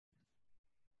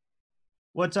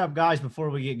What's up, guys? Before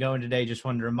we get going today, just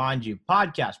wanted to remind you,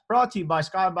 podcast brought to you by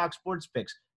Skybox Sports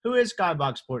Picks. Who is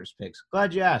Skybox Sports Picks?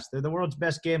 Glad you asked. They're the world's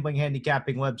best gambling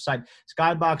handicapping website.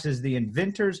 Skybox is the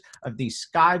inventors of the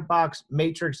Skybox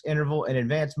matrix interval and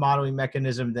advanced modeling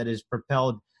mechanism that has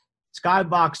propelled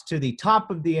Skybox to the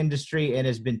top of the industry and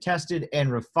has been tested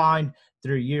and refined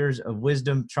through years of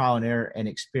wisdom, trial and error, and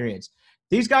experience.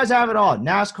 These guys have it all.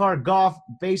 NASCAR, golf,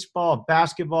 baseball,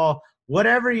 basketball,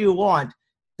 whatever you want.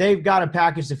 They've got a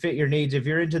package to fit your needs. If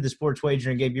you're into the sports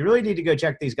wagering game, you really need to go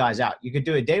check these guys out. You could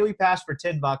do a daily pass for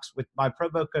 $10 with my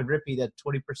promo code RIPPY. That's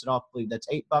 20% off. I believe that's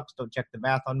 $8. Don't check the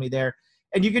math on me there.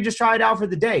 And you could just try it out for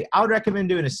the day. I would recommend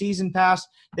doing a season pass.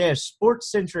 They have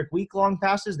sports-centric week-long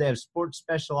passes. They have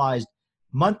sports-specialized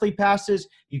monthly passes.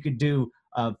 You could do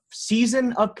a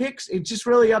season of picks. It's just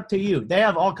really up to you. They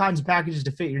have all kinds of packages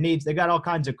to fit your needs. They've got all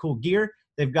kinds of cool gear.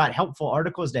 They've got helpful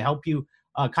articles to help you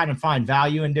kind of find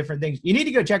value in different things. You need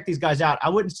to go check these guys out. I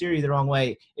wouldn't steer you the wrong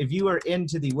way. If you are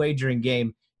into the wagering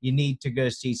game, you need to go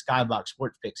see Skybox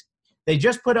Sports Picks. They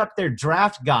just put up their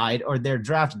draft guide, or their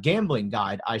draft gambling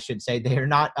guide, I should say. They are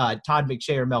not Todd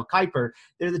McShay or Mel Kiper.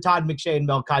 They're the Todd McShay and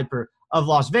Mel Kiper of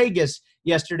Las Vegas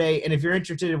yesterday. And if you're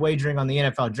interested in wagering on the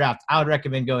NFL draft, I would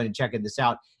recommend going and checking this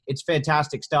out. It's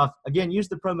fantastic stuff. Again, use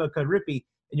the promo code RIPPY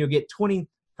and you'll get 20%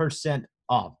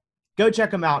 off. Go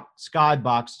check them out,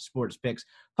 Skybox Sports Picks.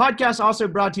 Podcast also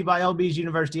brought to you by LB's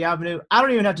University Avenue. I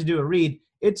don't even have to do a read.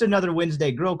 It's another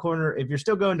Wednesday Grill Corner. If you're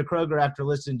still going to Kroger after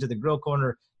listening to the Grill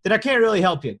Corner, then I can't really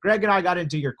help you. Greg and I got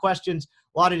into your questions,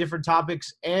 a lot of different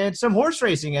topics, and some horse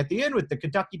racing at the end with the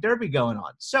Kentucky Derby going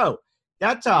on. So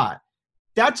that's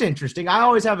interesting. I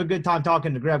always have a good time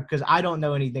talking to Greg because I don't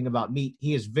know anything about meat.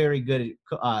 He is very good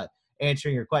at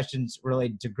answering your questions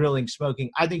related to grilling, smoking.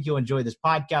 I think you'll enjoy this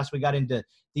podcast. We got into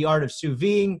the art of sous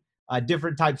vide,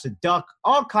 different types of duck,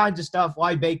 all kinds of stuff,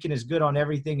 why bacon is good on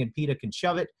everything and PETA can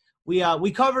shove it.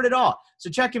 We covered it all. So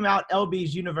check him out,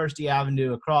 LB's University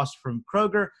Avenue across from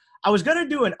Kroger. I was going to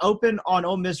do an open on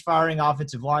Ole Miss firing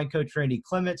offensive line coach Randy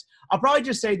Clements. I'll probably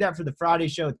just save that for the Friday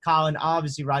show with Colin. I'll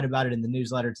obviously write about it in the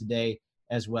newsletter today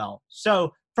as well.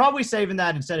 So probably saving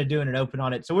that instead of doing an open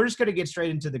on it. So we're just going to get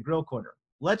straight into the Grill Corner.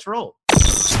 Let's roll.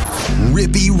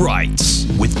 Rippy Writes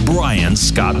with Brian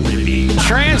Scott Rippy.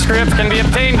 Transcript can be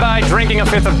obtained by drinking a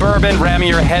fifth of bourbon, ramming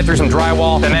your head through some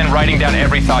drywall, and then writing down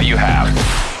every thought you have.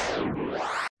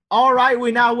 All right,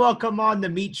 we now welcome on the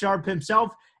meat sharp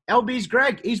himself, LB's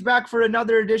Greg. He's back for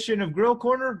another edition of Grill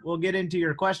Corner. We'll get into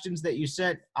your questions that you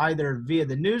sent either via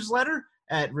the newsletter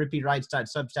at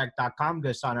rippywrites.substack.com.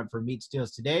 Go sign up for Meat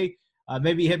Steals today.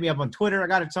 Maybe hit me up on Twitter. I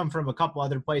got some from a couple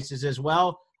other places as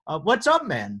well. What's up,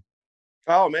 man?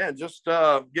 Oh, man, just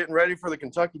getting ready for the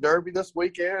Kentucky Derby this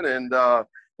weekend, and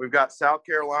we've got South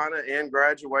Carolina and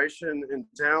graduation in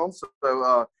town.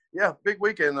 So, yeah, big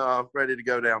weekend ready to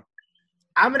go down.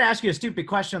 I'm going to ask you a stupid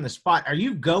question on the spot. Are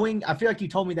you going? I feel like you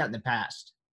told me that in the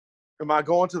past. Am I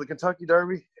going to the Kentucky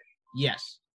Derby?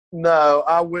 Yes. No,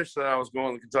 I wish that I was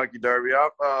going to the Kentucky Derby.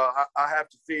 I have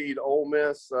to feed Ole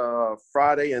Miss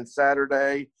Friday and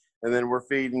Saturday, and then we're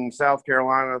feeding South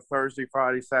Carolina Thursday,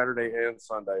 Friday, Saturday, and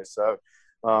Sunday. So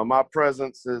my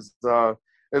presence is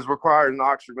required in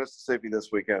Oxford, Mississippi this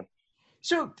weekend.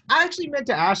 So I actually meant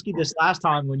to ask you this last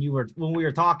time when we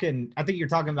were talking. I think you're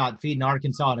talking about feeding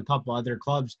Arkansas and a couple other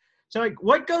clubs. So, like,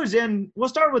 what goes in – we'll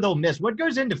start with Ole Miss. What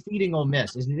goes into feeding Ole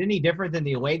Miss? Is it any different than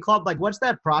the away club? Like, what's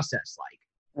that process like?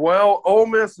 Well, Ole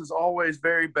Miss is always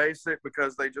very basic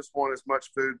because they just want as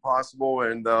much food possible,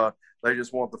 and they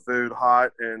just want the food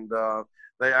hot. And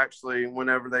they actually,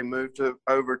 whenever they moved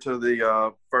over to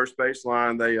the first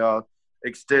baseline, they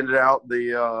extended out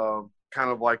the kind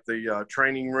of like the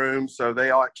training room. So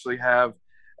they actually have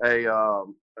a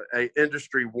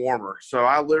industry warmer. So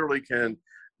I literally can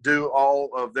do all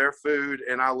of their food,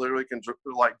 and I literally can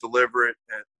like deliver it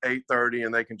at 8:30,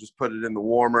 and they can just put it in the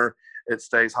warmer. It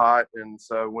stays hot, and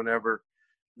so whenever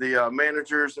the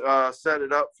managers set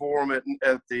it up for them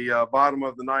at the bottom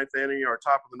of the ninth inning or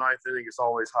top of the ninth inning, it's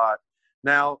always hot.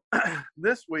 Now,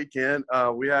 this weekend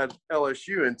we had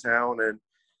LSU in town, and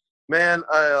man,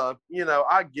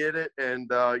 I get it, and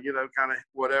kind of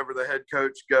whatever the head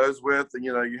coach goes with,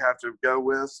 you have to go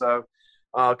with. So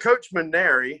Coach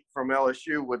Maneri from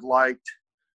LSU would like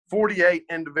 48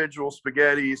 individual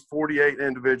spaghettis, 48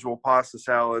 individual pasta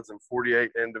salads, and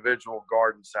 48 individual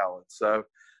garden salads. So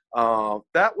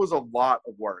that was a lot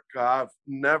of work. I've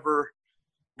never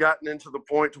gotten into the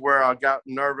point to where I got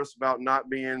nervous about not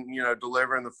being,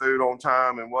 delivering the food on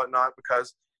time and whatnot,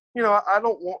 because, I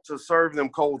don't want to serve them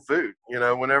cold food.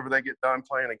 Whenever they get done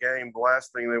playing a game, the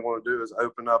last thing they want to do is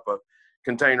open up a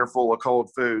container full of cold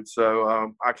food.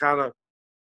 So I kind of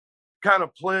kind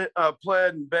of pled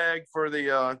and begged for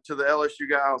the to the LSU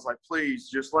guy. I was like, please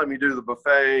just let me do the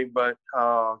buffet. But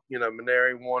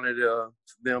Mainieri wanted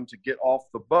them to get off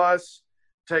the bus,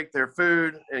 take their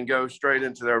food, and go straight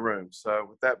into their rooms. So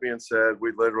with that being said,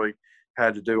 we literally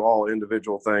had to do all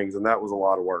individual things, and that was a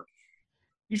lot of work.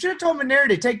 You should have told Mainieri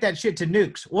to take that shit to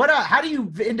Nukes. How do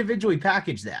you individually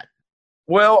package that?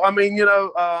 Well, I mean, we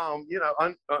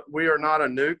are not a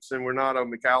Nukes and we're not a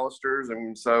McAllister's,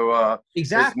 and so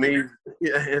exactly,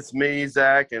 it's me,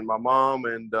 Zach, and my mom,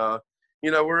 and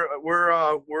we're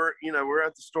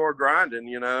at the store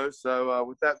grinding, So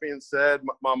with that being said,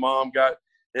 my mom got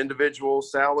individual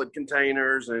salad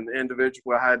containers and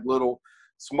individual. I had little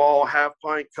small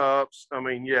half-pint cups. I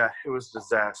mean, yeah, it was a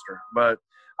disaster, but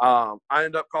I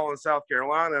ended up calling South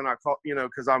Carolina, and I called,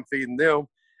 because I'm feeding them.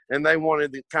 And they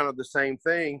wanted kind of the same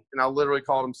thing. And I literally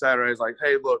called them Saturday. I was like,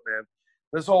 hey, look, man,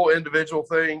 this whole individual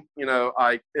thing,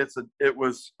 it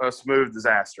was a smooth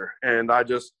disaster. And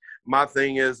my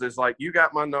thing is like, you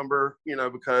got my number,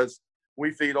 because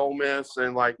we feed Ole Miss,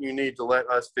 and like, you need to let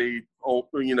us feed,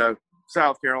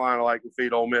 South Carolina like we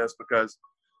feed Ole Miss, because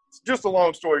just a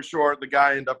long story short, the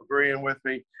guy ended up agreeing with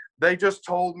me. They just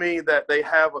told me that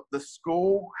the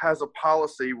school has a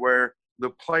policy where the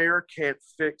player can't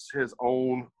fix his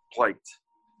own plate.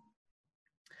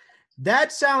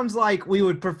 That sounds like we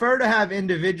would prefer to have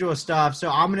individual stuff. So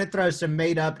I'm going to throw some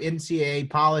made up NCAA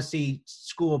policy,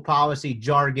 school policy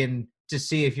jargon to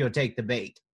see if you'll take the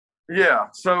bait. Yeah.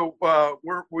 So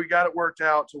we got it worked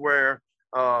out to where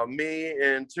me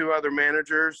and two other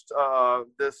managers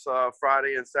this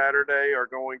Friday and Saturday are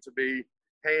going to be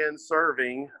hand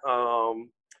serving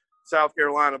South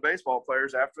Carolina baseball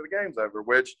players after the game's over,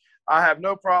 which I have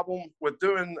no problem with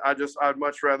doing. I'd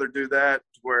much rather do that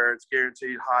where it's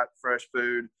guaranteed hot, fresh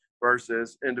food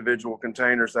versus individual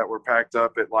containers that were packed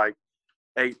up at like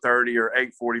 8:30 or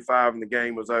 8:45 and the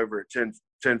game was over at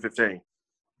 10:15.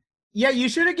 Yeah, you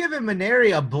should have given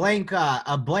Mainieri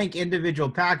a blank individual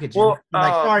package. Well,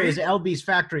 is LB's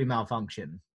factory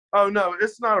malfunction? Oh no,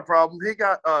 it's not a problem. He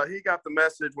got the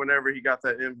message whenever he got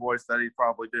that invoice that he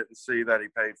probably didn't see that he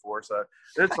paid for, so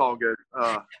it's all good.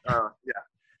 Yeah,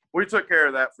 we took care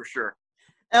of that for sure.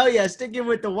 Hell yeah, sticking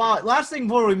with the wallet. Last thing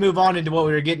before we move on into what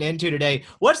we were getting into today,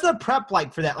 what's the prep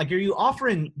like for that? Like, are you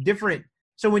offering different?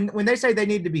 So when they say they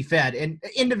need to be fed, and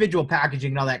individual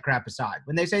packaging and all that crap aside,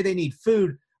 when they say they need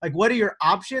food, like what are your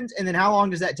options, and then how long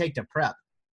does that take to prep?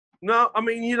 No, I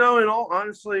mean, in all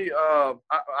honesty,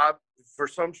 I for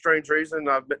some strange reason,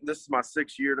 this is my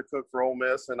 6th year to cook for Ole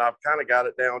Miss, and I've kind of got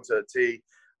it down to a T.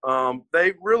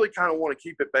 They really kind of want to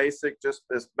keep it basic, just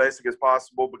as basic as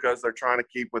possible, because they're trying to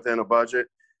keep within a budget.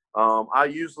 I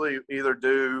usually either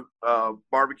do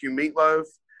barbecue meatloaf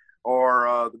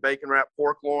or the bacon wrapped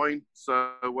pork loin.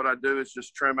 So what I do is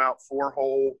just trim out 4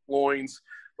 whole loins,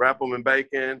 wrap them in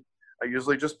bacon. I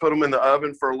usually just put them in the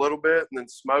oven for a little bit and then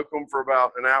smoke them for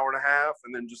about an hour and a half,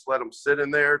 and then just let them sit in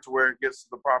there to where it gets to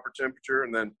the proper temperature.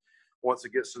 And then once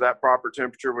it gets to that proper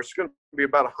temperature, which is going to be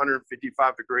about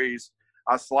 155 degrees,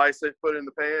 I slice it, put it in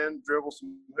the pan, dribble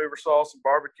some Hoover sauce and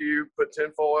barbecue, put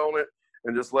tinfoil on it,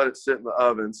 and just let it sit in the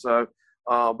oven. So,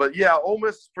 but yeah, Ole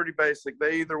Miss is pretty basic.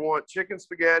 They either want chicken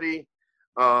spaghetti,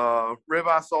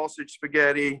 ribeye sausage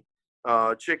spaghetti,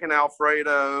 chicken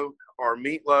Alfredo, or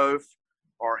meatloaf,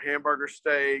 or hamburger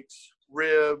steaks,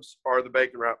 ribs, or the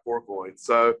bacon wrapped pork loin.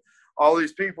 So all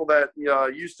these people that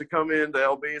used to come into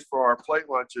LB's for our plate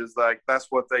lunches, like that's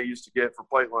what they used to get for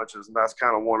plate lunches, and that's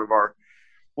kind of one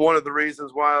of the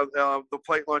reasons why the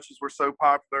plate lunches were so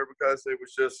popular, because it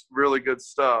was just really good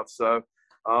stuff. So,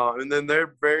 and then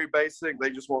they're very basic.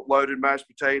 They just want loaded mashed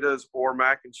potatoes or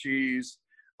mac and cheese,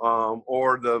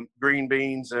 or the green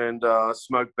beans and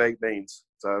smoked baked beans.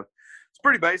 So it's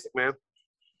pretty basic, man.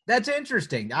 That's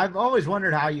interesting. I've always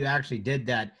wondered how you actually did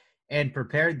that and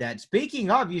prepared that.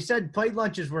 Speaking of, you said plate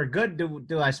lunches were good.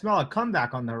 Do I smell a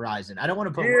comeback on the horizon? I don't want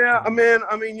to put. Yeah, I mean,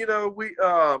 we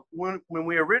when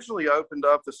we originally opened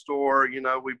up the store,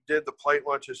 we did the plate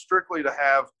lunches strictly to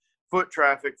have foot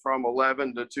traffic from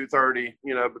 11 to 2:30.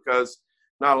 Because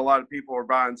not a lot of people are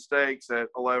buying steaks at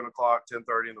 11 o'clock,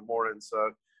 10:30 in the morning.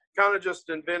 So kind of just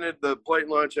invented the plate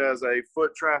lunch as a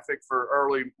foot traffic for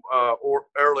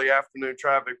early afternoon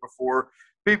traffic before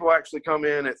people actually come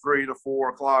in at 3 to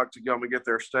 4 o'clock to come and get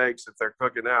their steaks if they're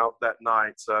cooking out that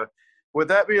night. So with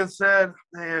that being said,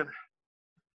 man,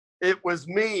 it was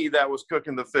me that was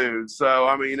cooking the food. So,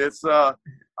 I mean, it's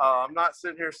I'm not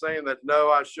sitting here saying that,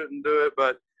 no, I shouldn't do it,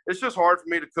 but it's just hard for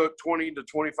me to cook 20 to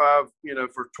 25,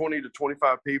 for 20 to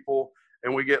 25 people.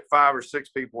 And we get 5 or 6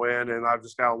 people in, and I've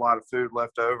just got a lot of food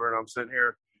left over, and I'm sitting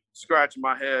here scratching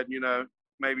my head,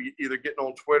 maybe either getting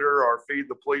on Twitter or feeding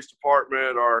the police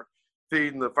department or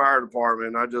feeding the fire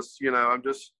department. I'm just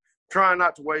trying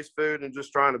not to waste food and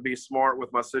just trying to be smart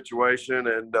with my situation.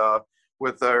 And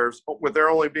with there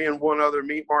only being one other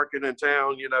meat market in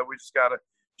town, we just got to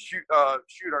shoot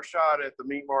our shot at the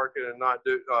meat market and not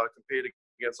compete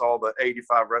against all the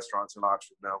 85 restaurants in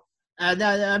Oxford now.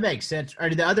 That makes sense. Are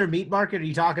the other meat market? Are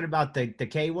you talking about the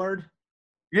K word?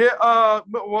 Yeah.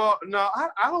 Well, no,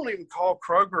 I don't even call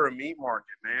Kroger a meat market,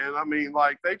 man. I mean,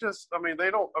 like they don't.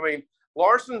 I mean,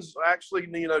 Larson's actually,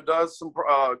 does some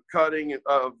cutting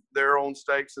of their own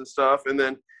steaks and stuff, and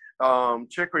then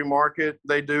Chicory Market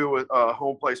they do with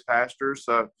Home Place Pastures.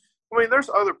 So, I mean, there's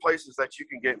other places that you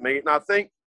can get meat, and I think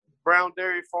Brown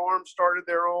Dairy Farm started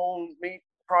their own meat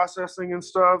processing and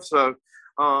stuff. So,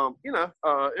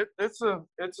 it's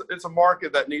a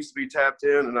market that needs to be tapped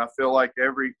in, and I feel like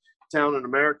every town in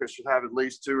America should have at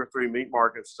least 2 or 3 meat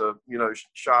markets to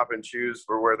shop and choose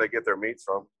for where they get their meats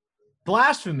from.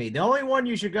 Blasphemy. The only one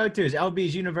you should go to is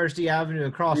LB's University Avenue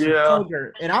across from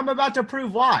Kroger, and I'm about to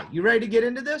prove why. You ready to get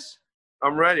into this?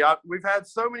 I'm ready. We've had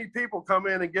so many people come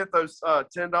in and get those $10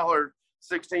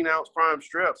 16-ounce prime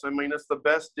strips. I mean, it's the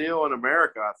best deal in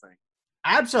America, I think.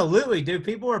 Absolutely, dude.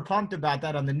 People were pumped about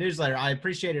that on the newsletter. I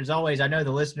appreciate it as always. I know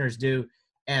the listeners do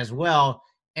as well.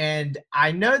 And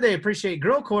I know they appreciate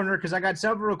Grill Corner because I got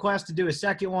several requests to do a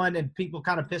second one, and people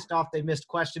kind of pissed off they missed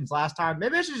questions last time.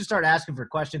 Maybe I should just start asking for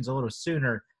questions a little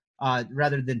sooner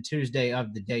rather than Tuesday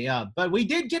of the day of. But we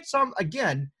did get some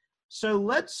again. So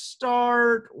let's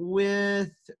start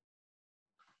with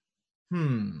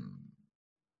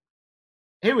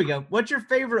Here we go. What's your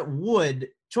favorite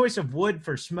choice of wood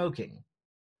for smoking?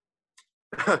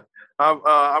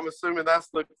 I'm assuming that's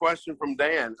the question from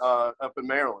Dan up in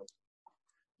Maryland.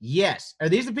 Yes. Are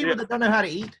these the people that don't know how to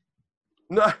eat?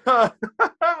 No.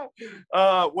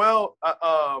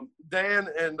 Dan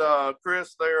and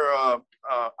Chris, they're I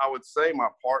would say my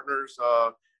partners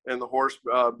in the horse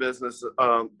business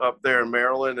up there in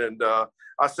Maryland, and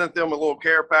I sent them a little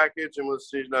care package and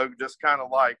was just kind of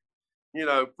like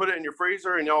put it in your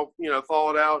freezer and y'all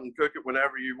thaw it out and cook it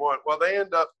whenever you want. Well, they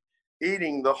end up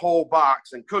eating the whole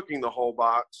box and cooking the whole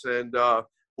box, and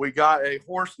we got a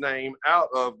horse name out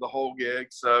of the whole gig,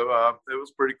 so it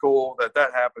was pretty cool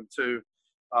that happened too.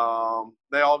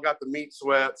 They all got the meat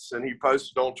sweats, and he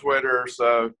posted on Twitter.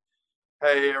 So,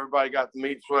 hey, everybody got the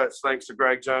meat sweats thanks to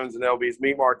Greg Jones and LB's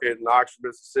Meat Market in Oxford,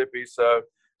 Mississippi. So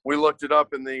we looked it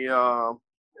up in the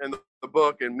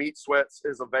book, and meat sweats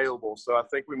is available. So I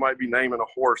think we might be naming a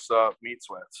horse meat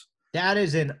sweats. That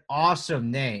is an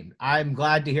awesome name. I'm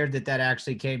glad to hear that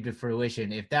actually came to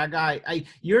fruition. If that guy,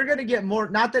 you're going to get more,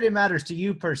 not that it matters to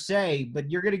you per se,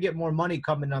 but you're going to get more money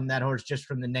coming on that horse just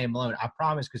from the name alone. I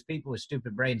promise, because people with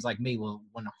stupid brains like me will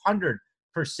 100%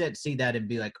 see that and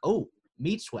be like, oh,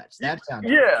 meat sweats. That sounds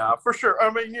for sure. I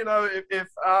mean,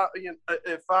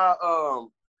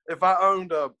 if I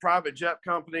owned a private jet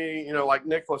company, like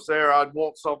Nicholas Air, I'd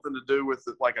want something to do with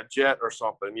it, like a jet or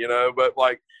something, but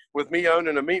like with me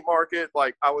owning a meat market,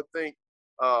 like I would think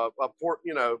a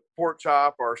pork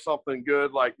chop or something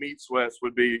good like meat sweats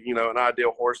would be, an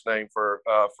ideal horse name for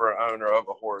an owner of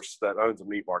a horse that owns a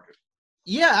meat market.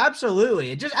 Yeah,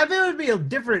 absolutely. I think it would be a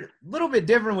little bit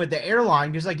different with the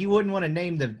airline, because like you wouldn't want to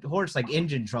name the horse like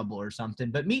Engine Trouble or something,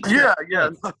 but meat sweats. Yeah.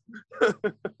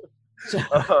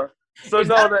 So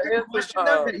no, the question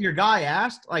that your guy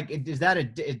asked, like,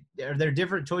 are there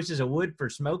different choices of wood for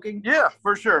smoking? Yeah,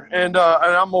 for sure. And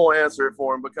I'm going to answer it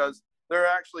for him, because there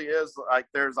actually is, like,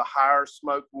 there's a higher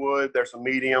smoked wood, there's a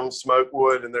medium smoked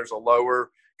wood, and there's a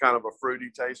lower kind of a fruity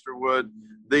taster wood.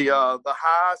 The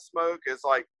high smoke is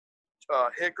like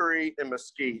hickory and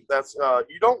mesquite. That's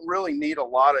you don't really need a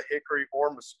lot of hickory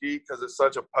or mesquite because it's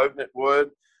such a potent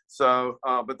wood. So,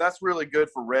 but that's really good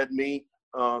for red meat.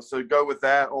 So go with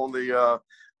that on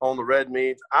the red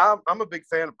meat. I'm a big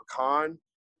fan of pecan.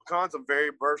 Pecan's a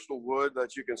very versatile wood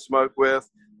that you can smoke with.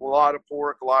 A lot of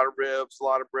pork, a lot of ribs, a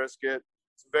lot of brisket.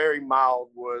 It's very mild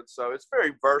wood, so it's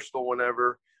very versatile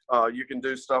whenever you can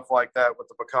do stuff like that with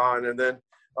the pecan. And then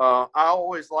I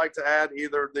always like to add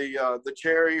either the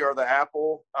cherry or the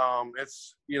apple.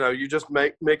 It's you just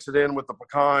mix it in with the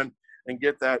pecan and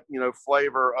get that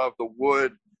flavor of the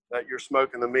wood that you're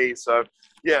smoking the meat. So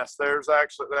yes, that's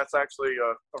actually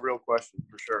a real question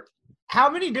for sure. How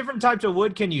many different types of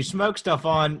wood can you smoke stuff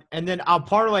on? And then I'll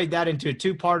parlay that into a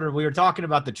two-parter. We were talking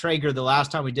about the Traeger the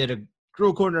last time we did a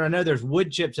Grill Corner. I know there's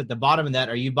wood chips at the bottom of that.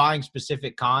 Are you buying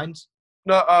specific kinds?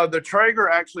 No, the Traeger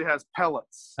actually has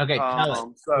pellets. Okay,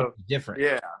 pellets. So different.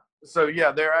 Yeah. So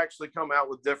yeah, they're actually come out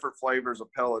with different flavors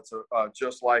of pellets,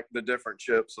 just like the different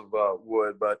chips of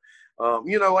wood. But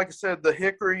like I said, the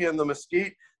hickory and the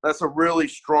mesquite, that's a really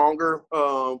stronger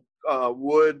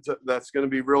wood that's going to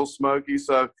be real smoky.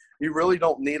 So you really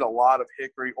don't need a lot of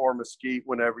hickory or mesquite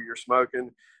whenever you're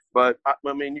smoking. But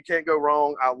I mean, you can't go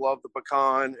wrong. I love the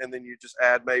pecan, and then you just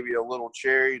add maybe a little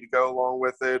cherry to go along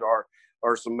with it, or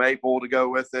some maple to go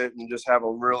with it, and just have a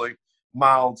really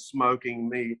mild smoking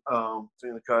meat,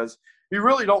 because you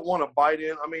really don't want to bite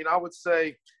in. I mean, I would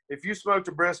say if you smoked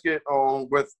a brisket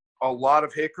with a lot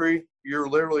of hickory, you're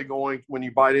literally going, when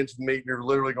you bite into the meat, you're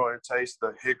literally going to taste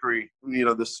the hickory,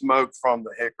 the smoke from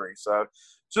the hickory. So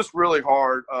just really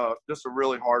hard, just a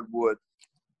really hard wood.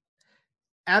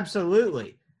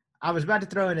 Absolutely. I was about to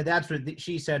throw in a that's what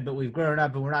she said, but we've grown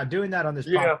up and we're not doing that on this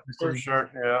podcast. Yeah, for sure.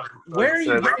 Yeah. Where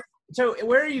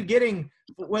are you getting,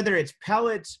 whether it's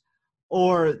pellets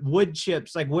or wood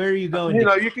chips, like where are you going?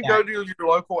 You can go to your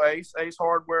local Ace. Ace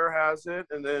Hardware has it,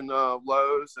 and then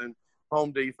Lowe's and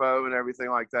Home Depot and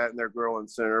everything like that in their grilling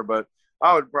center. But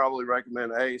I would probably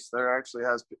recommend Ace.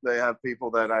 They have people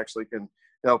that actually can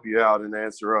help you out and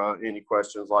answer any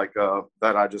questions like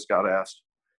that I just got asked.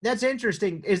 That's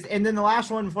interesting. And then the last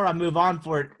one before I move on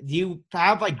for it, do you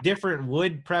have like different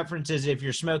wood preferences if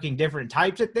you're smoking different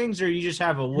types of things, or you just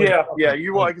have a wood? Yeah.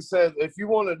 Like I said, if you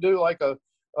want to do like a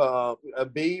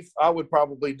beef, I would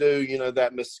probably do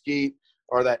that mesquite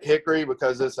or that hickory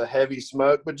because it's a heavy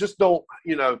smoke. But just don't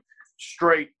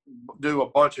straight do a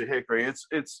bunch of hickory.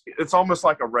 It's almost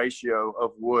like a ratio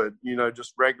of wood.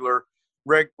 Just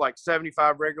like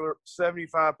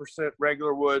 75%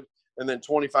 regular wood, and then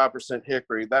 25%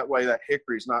 hickory. That way that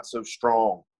hickory is not so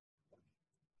strong.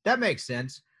 That makes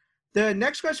sense. The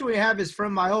next question we have is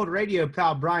from my old radio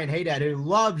pal, Brian Haydad, who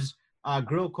loves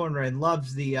Grill Corner and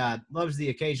loves the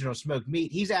occasional smoked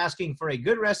meat. He's asking for a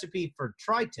good recipe for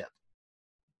tri-tip.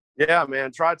 Yeah,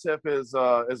 man. Tri-tip is an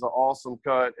awesome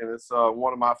cut, and it's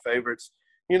one of my favorites.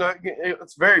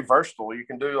 It's very versatile. You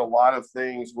can do a lot of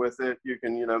things with it. You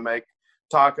can, make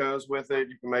tacos with it.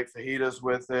 You can make fajitas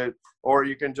with it, or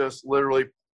you can just literally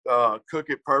cook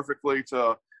it perfectly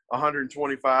to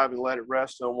 125 and let it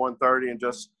rest on 130 and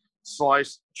just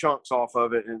slice chunks off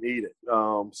of it and eat it.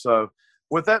 So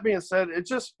with that being said,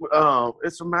 it's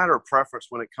a matter of preference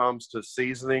when it comes to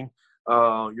seasoning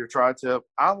your tri-tip.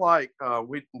 I like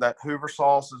that Hoover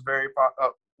sauce is very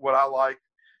what I like.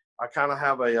 I kind of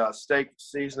have a steak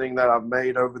seasoning that I've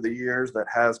made over the years that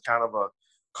has kind of a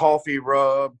coffee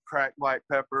rub, cracked black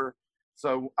pepper.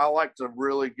 So I like to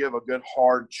really give a good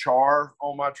hard char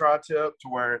on my tri-tip to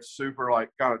where it's super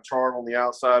like kind of charred on the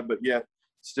outside, but yet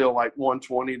still like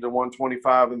 120 to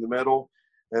 125 in the middle.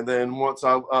 And then once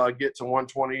I get to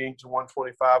 120 to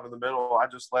 125 in the middle, I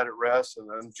just let it rest and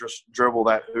then just dribble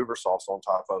that Hoover sauce on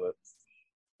top of it.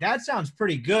 That sounds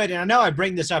pretty good. And I know I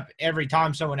bring this up every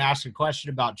time someone asks a question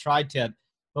about tri-tip,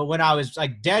 but when I was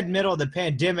like dead middle of the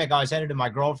pandemic, I was headed to my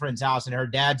girlfriend's house, and her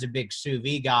dad's a big sous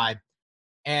vide guy.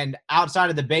 And outside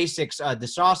of the basics, the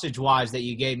sausage wise that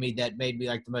you gave me that made me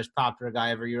like the most popular guy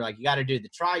ever, you're like, you got to do the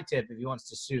tri-tip if he wants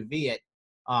to sous vide it.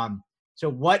 So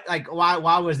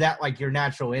why was that like your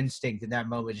natural instinct in that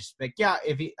moment? Just like, yeah,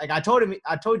 if he, like I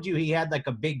told you he had like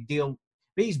a big deal,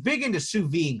 but he's big into sous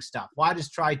videing stuff. Why does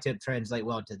tri-tip translate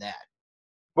well to that?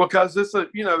 Because it's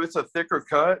a thicker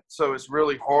cut. So it's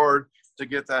really hard to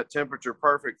get that temperature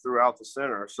perfect throughout the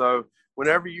center. So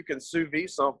whenever you can sous vide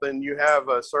something, you have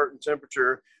a certain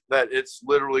temperature that it's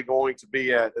literally going to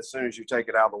be at as soon as you take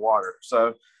it out of the water.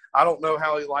 So I don't know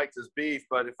how he liked his beef,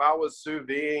 but if I was sous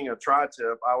videing a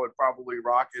tri-tip, I would probably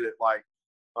rock it at like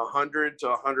 100 to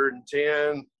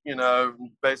 110,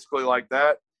 basically like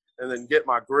that, and then get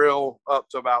my grill up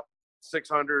to about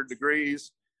 600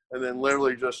 degrees, and then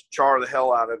literally just char the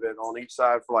hell out of it on each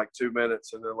side for like 2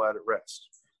 minutes and then let it rest.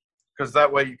 Because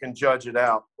that way you can judge it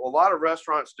out. A lot of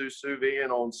restaurants do sous vide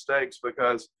on steaks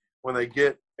because when they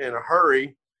get in a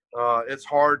hurry, it's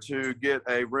hard to get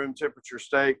a room temperature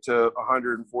steak to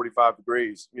 145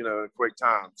 degrees, in a quick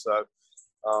time. So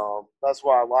that's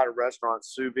why a lot of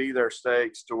restaurants sous vide their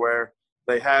steaks to where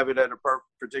they have it at a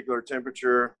particular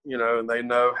temperature, and they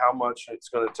know how much it's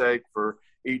going to take for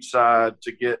each side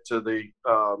to get to the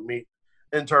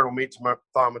internal meat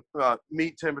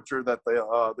temperature that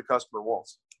the customer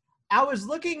wants. I was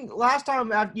looking last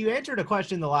time you answered a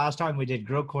question the last time we did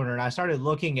Grill Corner, and I started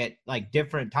looking at like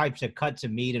different types of cuts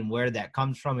of meat and where that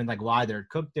comes from and like why they're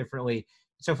cooked differently.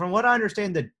 So from what I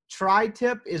understand, the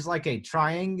tri-tip is like a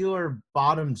triangular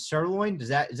bottom sirloin. Is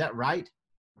that right?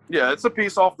 Yeah, it's a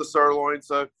piece off the sirloin.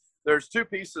 So there's two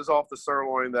pieces off the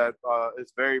sirloin that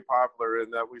is very popular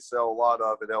and that we sell a lot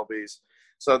of at LB's.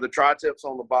 So the tri-tip's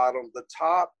on the bottom. The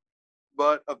top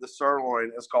butt of the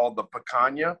sirloin is called the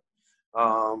picanha.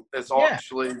 It's Yeah.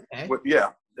 actually, Okay.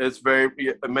 it's very,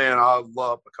 man, I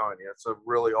love picanha. It's a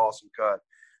really awesome cut.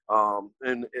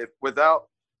 And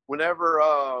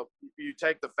whenever you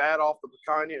take the fat off the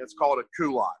picanha, it's called a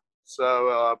culotte.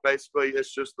 So basically,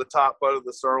 it's just the top butt of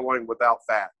the sirloin without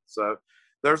fat. So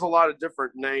there's a lot of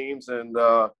different names, and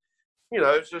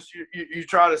it's just you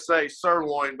try to say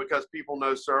sirloin because people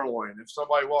know sirloin. If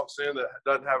somebody walks in that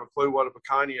doesn't have a clue what a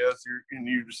picanha is, and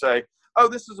you just say, "Oh,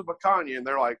 this is a picanha," and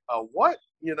they're like, "What?"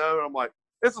 And I'm like,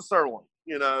 "It's a sirloin."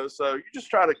 So you just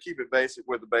try to keep it basic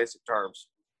with the basic terms.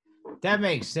 That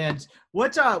makes sense.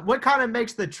 What kind of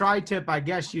makes the tri-tip, I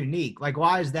guess, unique? Like,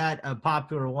 why is that a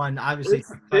popular one? Obviously,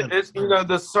 it's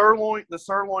the sirloin. The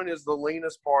sirloin is the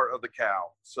leanest part of the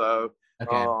cow. So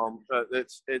okay.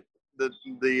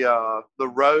 The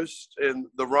roast and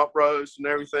the rump roast and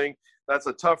everything. That's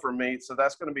a tougher meat, so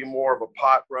that's going to be more of a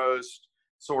pot roast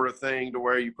sort of thing, to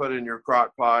where you put it in your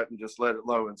crock pot and just let it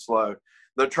low and slow.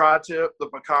 The tri-tip, the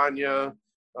picanha,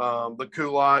 the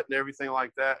culotte, and everything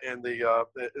like that, and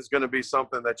is going to be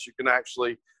something that you can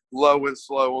actually low and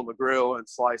slow on the grill and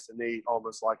slice and eat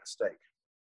almost like a steak.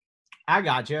 I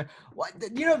got you.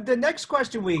 The next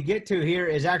question we get to here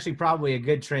is actually probably a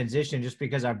good transition, just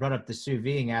because I brought up the sous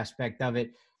videing aspect of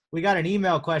it. We got an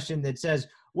email question that says,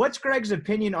 "What's Greg's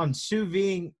opinion on sous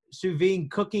videing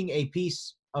cooking a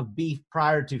piece of beef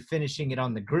prior to finishing it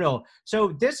on the grill?" So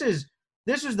this is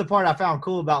the part I found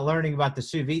cool about learning about the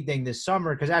sous vide thing this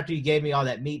summer, because after you gave me all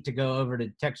that meat to go over to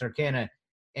Texarkana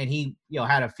and he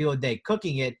had a field day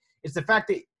cooking it, it's the fact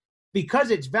that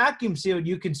because it's vacuum sealed,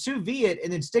 you can sous vide it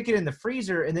and then stick it in the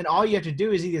freezer, and then all you have to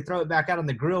do is either throw it back out on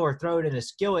the grill or throw it in a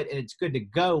skillet, and it's good to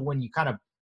go when you kind of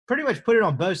pretty much put it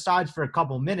on both sides for a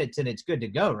couple minutes, and it's good to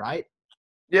go, right?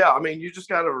 Yeah, I mean, you just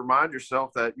got to remind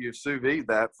yourself that you sous vide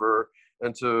that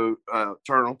into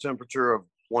internal temperature of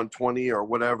 120 or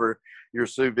whatever you're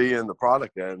sous videing the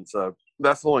product at. And so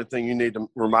that's the only thing you need to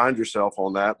remind yourself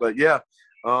on that. But yeah,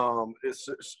 I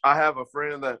have a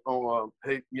friend that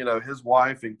his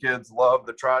wife and kids love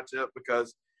the tri-tip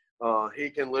because he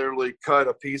can literally cut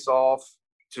a piece off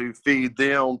to feed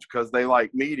them because they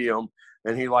like medium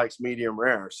and he likes medium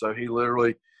rare. So he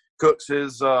literally cooks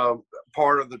his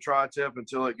part of the tri-tip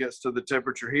until it gets to the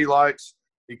temperature he likes.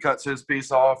 He cuts his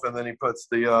piece off, and then he puts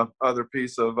the other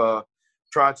piece of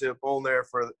tri-tip on there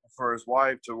for his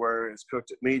wife to where it's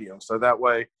cooked at medium. So that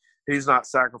way he's not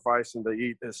sacrificing to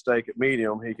eat his steak at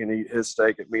medium. He can eat his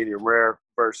steak at medium rare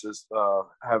versus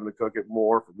having to cook it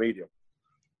more for medium.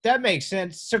 That makes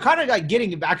sense. So kind of like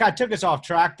getting back, I took us off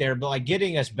track there, but like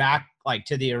getting us back like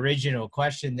to the original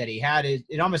question that he had,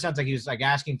 it almost sounds like he was like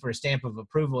asking for a stamp of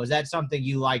approval. Is that something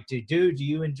you like to do? Do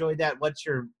you enjoy that? What's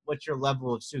your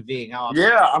level of sous videing?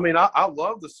 Yeah, I mean, I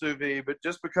love the sous vide, but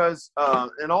just because,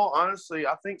 in all honesty,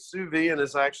 I think sous videing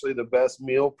is actually the best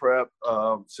meal prep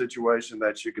situation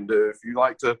that you can do. If you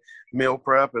like to meal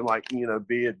prep and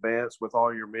be advanced with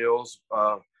all your meals,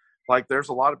 there's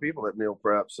a lot of people that meal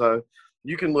prep. So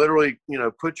you can literally,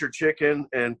 put your chicken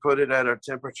and put it at a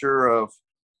temperature of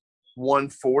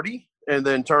 140 and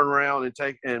then turn around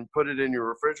and put it in your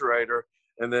refrigerator.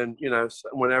 And then,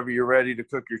 whenever you're ready to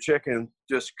cook your chicken,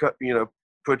 just put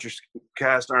your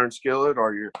cast iron skillet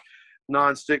or your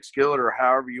non-stick skillet or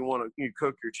however you want to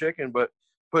cook your chicken, but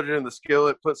put it in the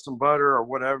skillet, put some butter or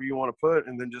whatever you want to put,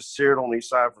 and then just sear it on each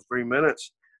side for 3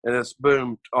 minutes. And it's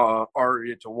boom,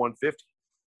 already to 150.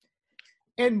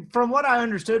 And from what I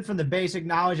understood from the basic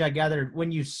knowledge I gathered,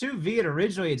 when you sous vide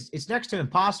originally, it's next to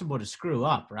impossible to screw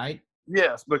up, right?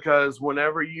 Yes, because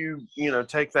whenever you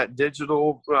take that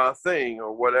digital thing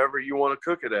or whatever you want to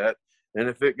cook it at, and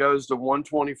if it goes to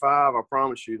 125, I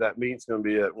promise you that meat's going to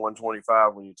be at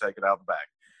 125 when you take it out the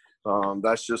bag.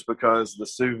 That's just because the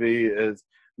sous vide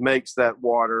makes that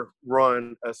water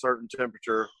run a certain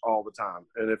temperature all the time.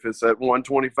 And if it's at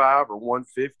 125 or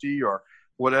 150 or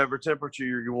whatever temperature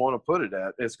you want to put it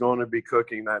at, it's going to be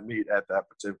cooking that meat at that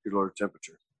particular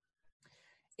temperature.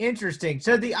 Interesting.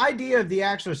 So the idea of the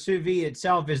actual sous vide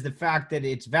itself is the fact that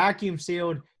it's vacuum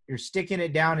sealed, you're sticking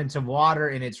it down into water,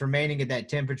 and it's remaining at that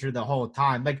temperature the whole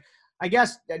time. Like, I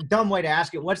guess a dumb way to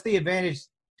ask it, what's the advantage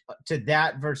to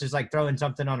that versus like throwing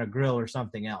something on a grill or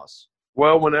something else?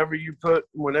 Well, whenever you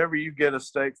get a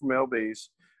steak from LB's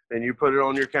and you put it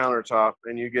on your countertop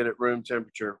and you get it room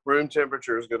temperature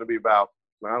is going to be about,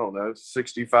 I don't know,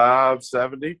 65,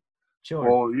 70. Sure.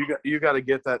 Well, you got to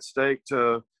get that steak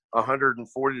to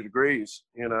 140 degrees,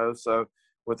 so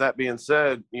with that being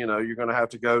said, you're going to have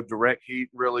to go direct heat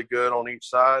really good on each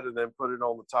side and then put it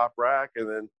on the top rack and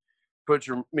then put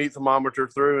your meat thermometer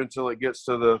through until it gets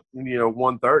to the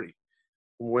 130.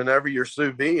 whenever you're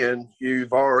sous videing,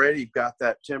 you've already got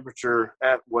that temperature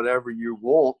at whatever you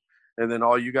want. And then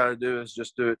all you got to do is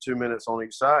just do it 2 minutes on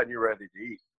each side and you're ready to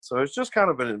eat. So it's just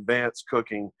kind of an advanced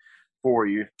cooking for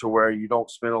you to where you don't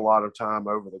spend a lot of time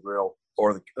over the grill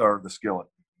or the skillet.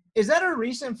 Is that a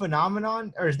recent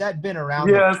phenomenon, or has that been around?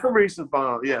 Yeah, it's a recent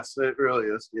phenomenon. Yes, it really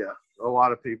is. Yeah. A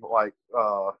lot of people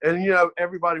and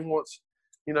everybody wants,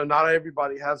 not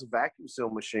everybody has a vacuum seal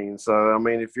machine. So, I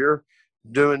mean, if you're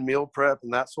doing meal prep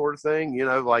and that sort of thing,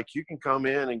 you can come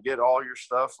in and get all your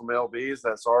stuff from LB's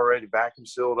that's already vacuum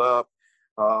sealed up.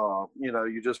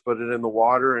 You just put it in the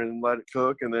water and let it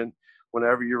cook. And then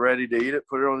whenever you're ready to eat it,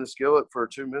 put it on the skillet for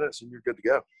 2 minutes and you're good to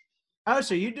go. Oh,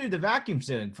 so you do the vacuum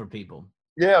sealing for people?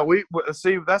 Yeah, we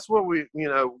see. That's what we,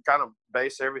 kind of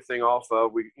base everything off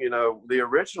of. We, the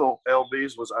original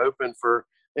LB's was open for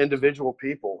individual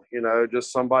people,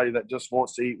 just somebody that just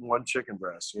wants to eat one chicken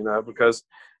breast, because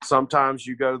sometimes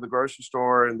you go to the grocery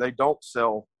store and they don't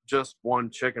sell just one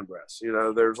chicken breast.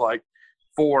 There's like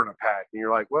 4 in a pack, and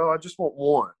you're like, well, I just want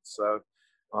one. So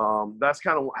that's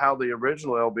kind of how the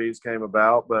original LB's came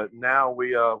about. But now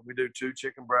we do 2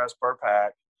 chicken breasts per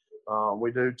pack.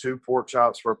 We do 2 pork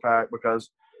chops per pack because,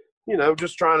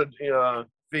 just trying to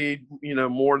feed,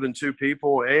 more than 2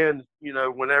 people. And,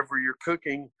 whenever you're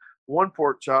cooking one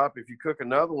pork chop, if you cook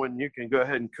another one, you can go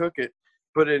ahead and cook it,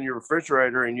 put it in your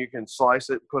refrigerator, and you can slice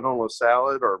it, put on a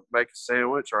salad or make a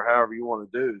sandwich or however you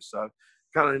want to do. So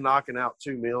kind of knocking out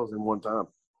 2 meals in one time.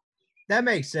 That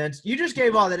makes sense. You just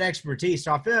gave all that expertise,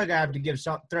 so I feel like I have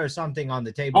to throw something on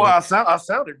the table. Well, I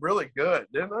sounded really good,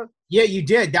 didn't I? Yeah, you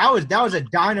did. That was a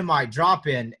dynamite drop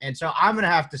in, and so I'm gonna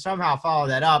have to somehow follow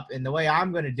that up. And the way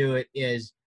I'm gonna do it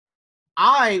is,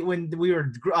 when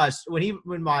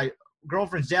my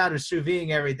girlfriend's dad was sous videing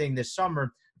everything this summer.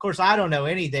 Of course, I don't know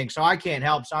anything, so I can't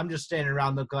help. So I'm just standing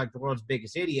around looking like the world's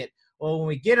biggest idiot. Well, when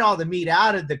we get all the meat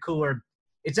out of the cooler,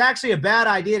 it's actually a bad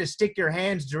idea to stick your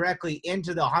hands directly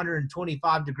into the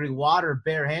 125-degree water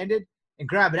barehanded and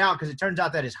grab it out because it turns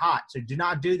out that it's hot. So do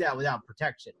not do that without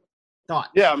protection. Thoughts?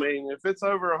 Yeah, I mean, if it's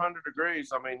over 100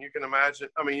 degrees, I mean, you can imagine.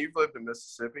 I mean, you've lived in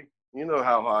Mississippi. You know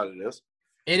how hot it is.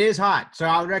 It is hot, so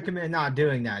I would recommend not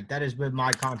doing that. That has been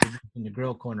my contribution to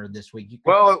Grill Corner this week.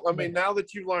 Well, I mean, now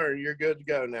that you learn, you're good to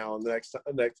go now on the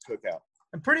next cookout.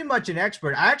 I'm pretty much an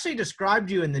expert. I actually described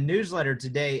you in the newsletter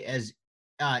today as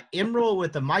Emerald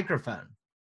with a microphone.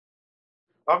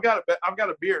 I've got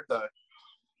a beard though.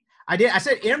 I did. I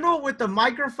said Emerald with the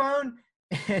microphone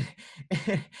and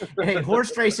a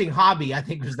horse racing hobby, I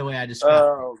think was the way I described it.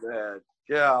 Oh man,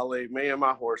 golly, me and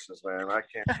my horses, man. I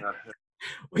can't.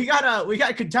 We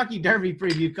got Kentucky Derby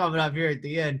preview coming up here at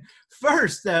the end.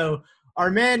 First, though,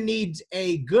 our man needs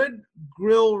a good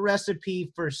grill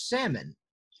recipe for salmon.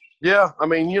 Yeah, I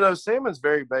mean, salmon's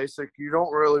very basic. You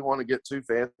don't really want to get too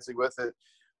fancy with it.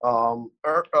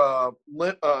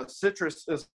 Citrus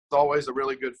is always a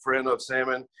really good friend of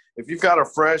salmon. If you've got a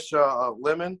fresh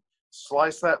lemon,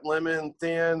 slice that lemon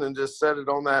thin and just set it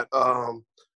on that.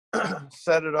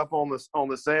 Set it up on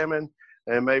the salmon,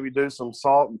 and maybe do some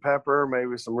salt and pepper,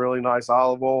 maybe some really nice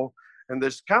olive oil, and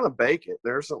just kind of bake it.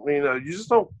 There's some, you just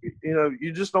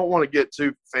don't want to get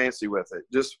too fancy with it.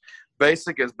 Just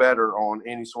basic is better on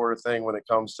any sort of thing when it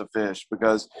comes to fish,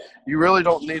 because you really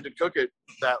don't need to cook it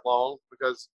that long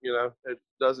because, it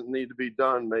doesn't need to be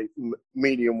done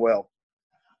medium well.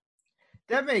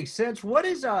 That makes sense. What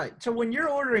is so when you're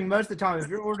ordering, most of the time, if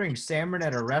you're ordering salmon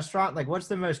at a restaurant, like what's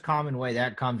the most common way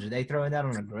that comes? Are they throwing that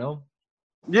on a grill?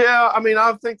 Yeah, I mean,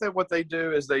 I think that what they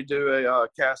do is they do a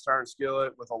cast iron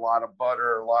skillet with a lot of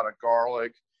butter, a lot of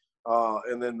garlic,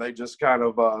 and then they just kind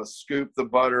of scoop the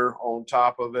butter on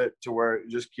top of it to where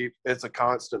it's a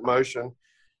constant motion.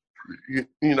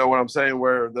 You know what I'm saying?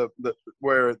 Where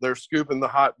where they're scooping the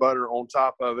hot butter on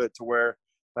top of it to where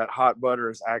that hot butter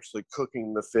is actually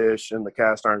cooking the fish, and the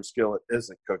cast iron skillet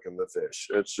isn't cooking the fish.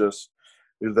 It's just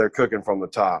they're cooking from the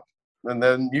top. And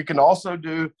then you can also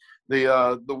do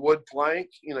the wood plank.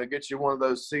 Get you one of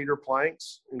those cedar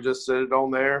planks and just sit it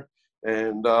on there,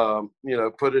 and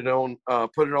put it on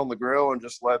the grill and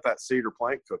just let that cedar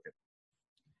plank cook it.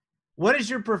 What is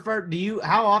your preferred?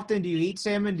 How often do you eat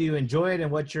salmon? Do you enjoy it,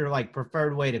 and what's your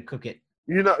preferred way to cook it?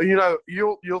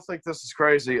 You'll think this is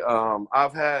crazy.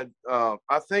 I've had,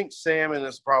 I think salmon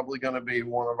is probably going to be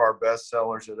one of our best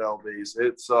sellers at LB's.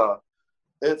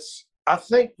 I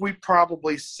think we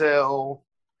probably sell,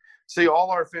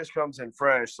 all our fish comes in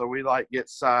fresh. So we get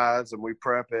sides and we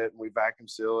prep it and we vacuum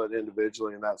seal it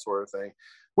individually and that sort of thing.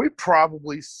 We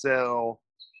probably sell,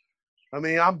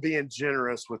 I'm being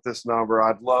generous with this number.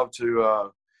 I'd love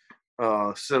to,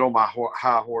 sit on my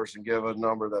high horse and give a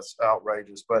number that's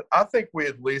outrageous, but I think we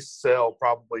at least sell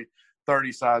probably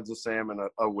 30 sides of salmon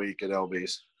a week at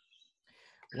LB's.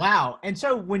 Wow. And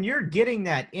so when you're getting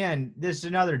that in, this is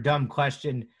another dumb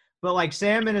question, but like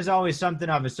salmon is always something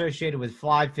I've associated with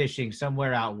fly fishing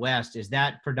somewhere out west. Is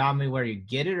that predominantly where you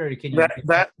get it, or can you?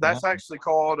 That's actually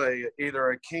called either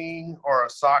a king or a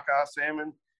sockeye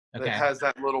salmon that has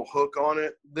that little hook on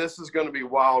it. This is going to be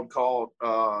wild called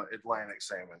Atlantic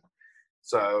salmon.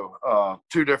 So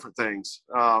two different things.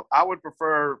 I would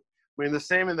prefer. I mean, the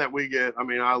salmon that we get, I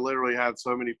mean, I literally have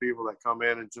so many people that come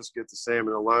in and just get the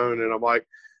salmon alone. And I'm like,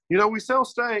 we sell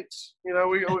steaks.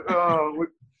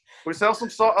 We sell some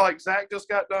salt. Like Zach just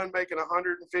got done making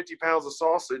 150 pounds of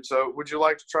sausage. So would you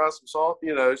like to try some salt?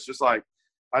 It's just like,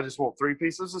 I just want 3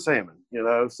 pieces of salmon,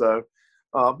 So,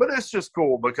 but it's just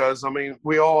cool because, I mean,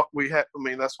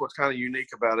 that's what's kind of unique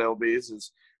about LB's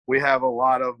is we have a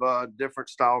lot of different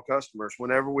style customers.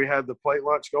 Whenever we had the plate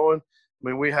lunch going, I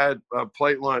mean, we had a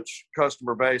plate lunch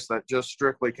customer base that just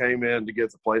strictly came in to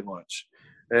get the plate lunch.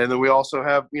 And then we also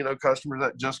have, customers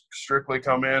that just strictly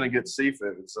come in and get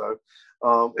seafood. So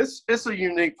it's a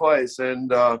unique place. And,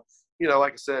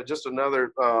 like I said, just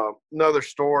another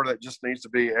store that just needs to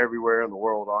be everywhere in the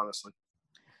world, honestly.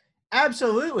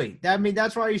 Absolutely. I mean,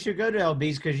 that's why you should go to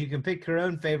LB's, because you can pick your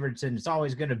own favorites and it's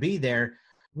always going to be there.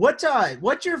 What's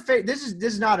your favorite? This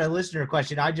is not a listener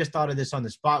question. I just thought of this on the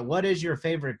spot. What is your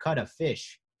favorite cut of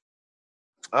fish?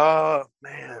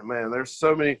 Man, there's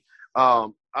so many.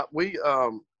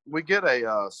 We get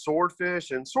a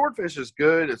swordfish, and swordfish is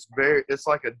good. It's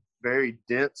like a very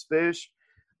dense fish,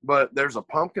 but there's a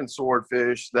pumpkin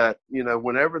swordfish that,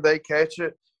 whenever they catch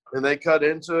it and they cut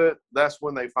into it, that's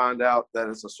when they find out that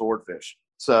it's a swordfish.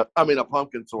 So, I mean, a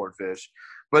pumpkin swordfish.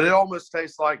 But it almost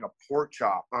tastes like a pork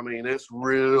chop. I mean, it's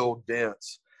real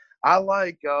dense. I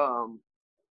like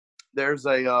there's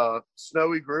a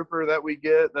snowy grouper that we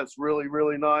get that's really,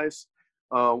 really nice.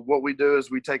 What we do is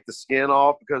we take the skin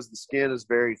off because the skin is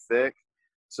very thick.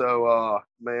 So,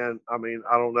 man, I mean,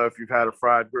 I don't know if you've had a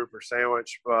fried grouper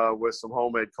sandwich with some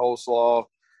homemade coleslaw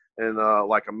and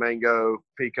like a mango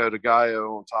pico de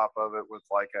gallo on top of it with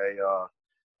like a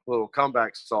little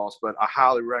comeback sauce, but I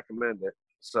highly recommend it.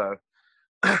 So.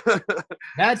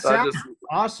 That sounds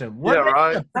awesome. What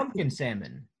right? The pumpkin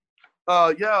salmon?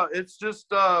 It's just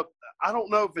I don't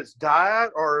know if it's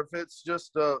diet or if it's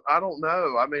just I don't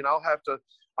know. I mean, I'll have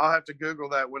to Google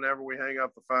that whenever we hang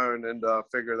up the phone and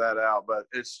figure that out. But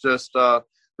it's just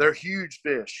they're huge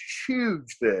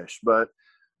fish. But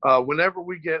whenever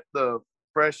we get the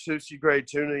fresh sushi grade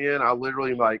tuna in, I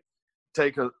literally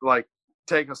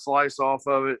take a slice off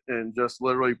of it and just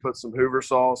literally put some Hoover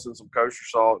sauce and some kosher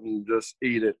salt and just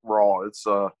eat it raw. It's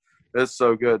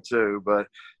so good too. But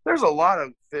there's a lot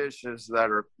of fishes that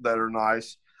are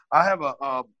nice. I have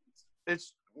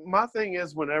my thing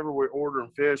is whenever we're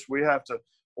ordering fish, we have to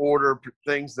order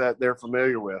things that they're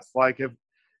familiar with. Like if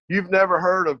you've never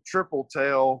heard of triple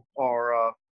tail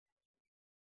or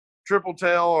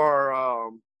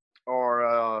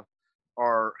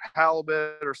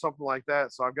halibut or something like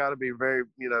that. So I've got to be very,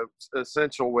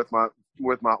 essential with my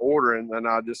ordering. And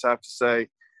I just have to say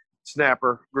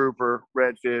snapper, grouper,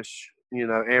 redfish,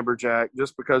 amberjack,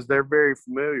 just because they're very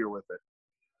familiar with it.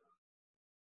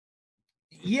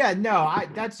 Yeah, no,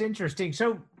 that's interesting.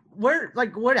 So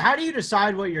how do you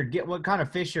decide what kind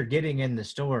of fish you're getting in the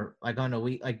store? Like on a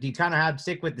week, like do you kind of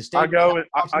stick with the steak? I go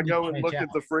and look at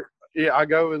I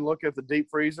go and look at the deep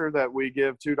freezer that we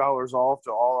give $2 off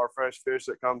to all our fresh fish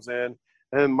that comes in.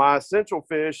 And my essential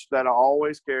fish that I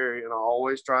always carry and I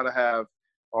always try to have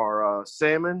are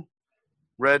salmon,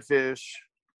 redfish,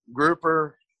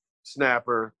 grouper,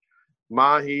 snapper,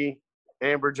 mahi,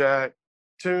 amberjack,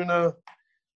 tuna,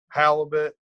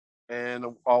 halibut, and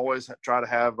always try to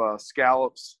have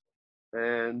scallops.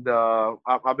 And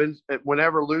I've been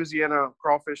whenever Louisiana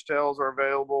crawfish tails are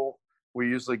available, we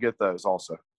usually get those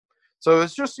also. So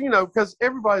it's just, because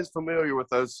everybody's familiar with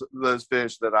those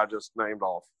fish that I just named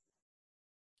off.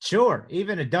 Sure.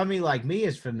 Even a dummy like me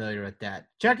is familiar with that.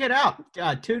 Check it out.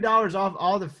 $2 off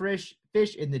all the fresh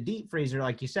fish in the deep freezer.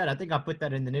 Like you said, I think I put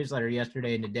that in the newsletter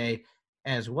yesterday and today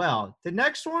as well. The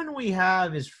next one we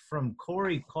have is from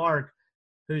Corey Clark,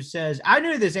 who says, I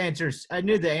knew the answer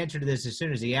to this as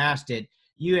soon as he asked it.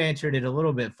 You answered it a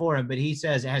little bit for him, but he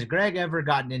says, has Greg ever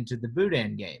gotten into the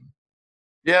boudin game?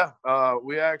 Yeah,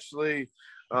 we actually,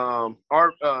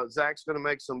 Zach's going to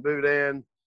make some boudin.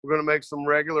 We're going to make some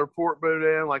regular pork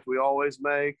boudin like we always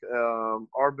make.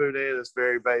 Our boudin is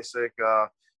very basic.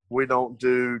 We don't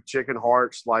do chicken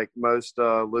hearts like most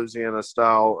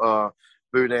Louisiana-style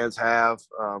boudins have.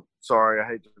 Sorry, I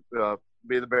hate to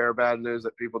be the bearer of bad news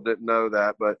that people didn't know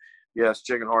that. But, yes,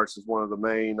 chicken hearts is one of the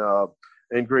main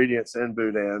ingredients in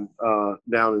boudin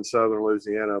down in southern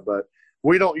Louisiana. But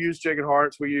we don't use chicken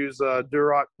hearts. We use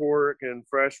Duroc pork and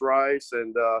fresh rice.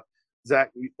 And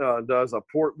Zach does a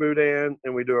pork boudin,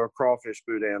 and we do a crawfish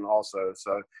boudin also.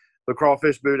 So the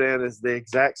crawfish boudin is the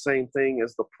exact same thing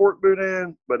as the pork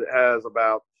boudin, but it has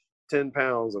about 10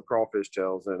 pounds of crawfish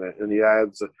tails in it. And he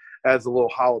adds a little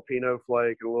jalapeno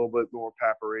flake and a little bit more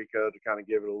paprika to kind of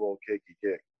give it a little kick.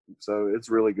 So it's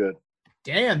really good.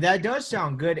 Damn, that does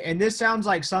sound good. And this sounds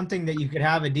like something that you could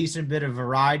have a decent bit of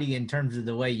variety in terms of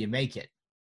the way you make it.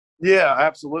 Yeah,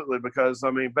 absolutely. Because, I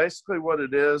mean, basically what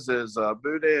it is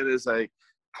boudin is a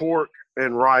pork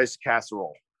and rice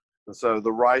casserole. And so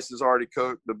the rice is already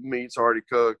cooked, the meat's already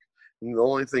cooked, and the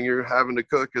only thing you're having to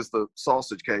cook is the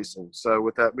sausage casing. So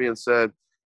with that being said,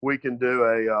 we can do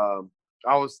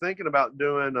I was thinking about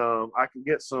doing, I can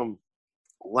get some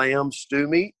lamb stew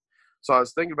meat. So I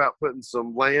was thinking about putting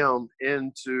some lamb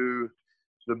into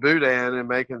the boudin and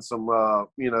making some,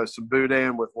 some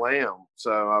boudin with lamb.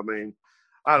 So, I mean,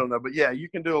 I don't know. But, yeah, you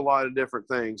can do a lot of different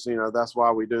things. That's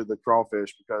why we do the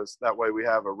crawfish, because that way we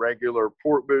have a regular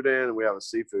pork boudin and we have a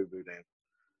seafood boudin.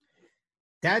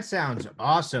 That sounds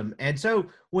awesome. And so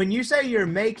when you say you're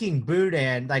making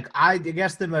boudin, like I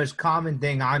guess the most common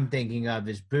thing I'm thinking of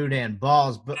is boudin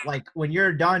balls. But like when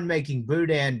you're done making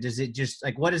boudin, does it just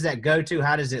like what does that go to?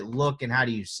 How does it look and how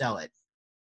do you sell it?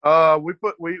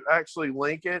 We actually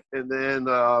link it, and then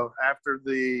after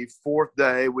the 4th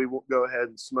day, we will go ahead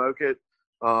and smoke it.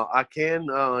 I can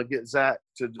get Zach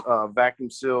to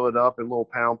vacuum seal it up in little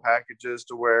pound packages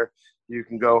to where you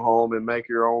can go home and make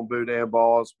your own boudin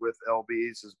balls with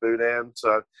LB's as boudin.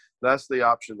 So that's the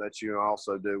option that you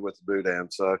also do with the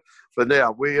boudin. So, but yeah,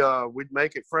 we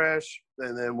make it fresh,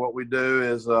 and then what we do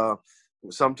is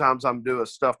sometimes I'm do a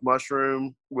stuffed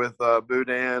mushroom with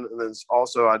boudin, and then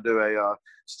also I do a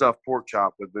stuffed pork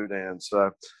chop with boudin.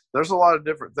 So there's a lot of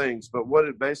different things, but what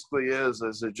it basically is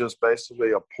it just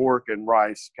basically a pork and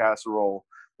rice casserole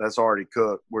that's already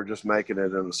cooked. We're just making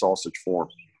it in a sausage form.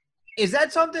 Is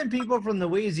that something people from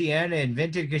Louisiana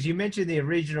invented? Because you mentioned the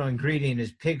original ingredient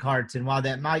is pig hearts, and while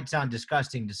that might sound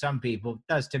disgusting to some people, it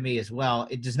does to me as well.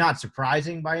 It is not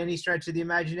surprising by any stretch of the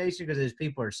imagination because those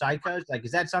people are psychos. Like,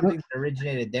 is that something that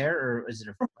originated there, or is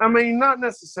it I mean, not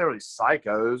necessarily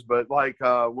psychos, but like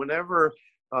whenever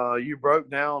you broke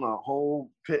down a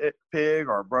whole pig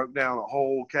or broke down a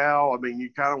whole cow, I mean, you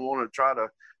kind of want to try to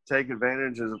take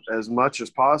advantage as much as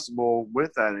possible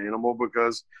with that animal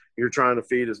because you're trying to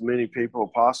feed as many people as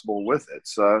possible with it.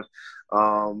 So,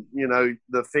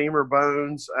 the femur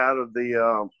bones out of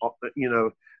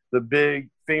the big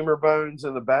femur bones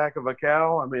in the back of a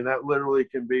cow, I mean, that literally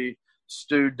can be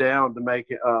stewed down to make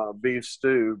it beef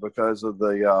stew because of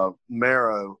the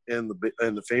marrow in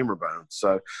the femur bones.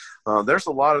 So there's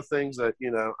a lot of things that,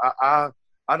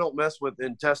 I don't mess with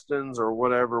intestines or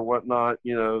whatnot,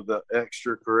 the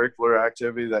extracurricular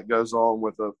activity that goes on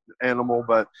with an animal,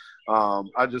 but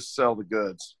I just sell the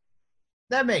goods.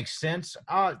 That makes sense.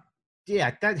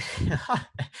 Yeah, that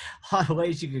a lot of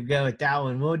ways you could go with that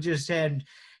one. We'll just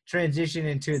transition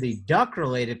into the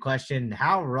duck-related question.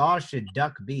 How raw should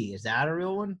duck be? Is that a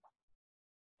real one?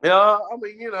 Yeah, I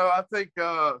mean,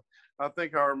 I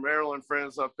think our Maryland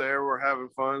friends up there were having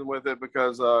fun with it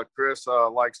because Chris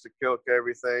likes to cook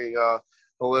everything a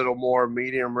little more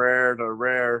medium rare to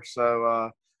rare.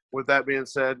 So with that being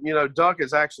said, duck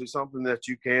is actually something that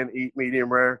you can eat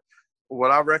medium rare.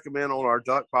 What I recommend on our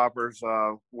duck poppers,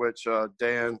 which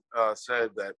Dan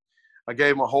said that I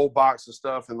gave him a whole box of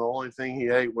stuff, and the only thing he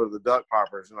ate was the duck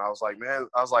poppers. And I was like, man,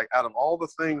 out of all the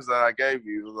things that I gave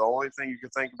you, the only thing you can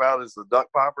think about is the duck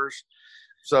poppers.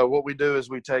 So what we do is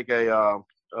we take a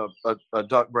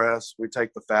duck breast, we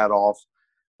take the fat off,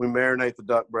 we marinate the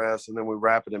duck breast, and then we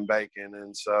wrap it in bacon.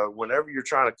 And so whenever you're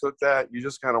trying to cook that, you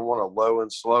just kind of want to low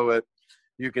and slow it.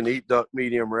 You can eat duck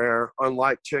medium rare,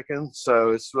 unlike chicken. So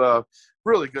it's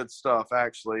really good stuff,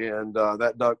 actually. And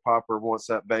that duck popper, once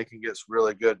that bacon gets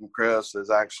really good and crisp, is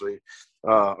actually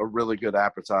a really good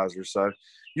appetizer. So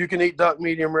you can eat duck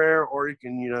medium rare, or you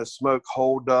can, smoke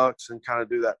whole ducks and kind of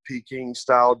do that Peking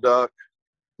style duck.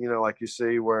 Like you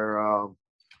see where, I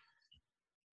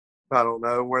don't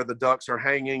know, where the ducks are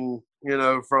hanging,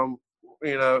 from,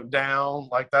 down.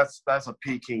 Like that's a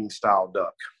Peking style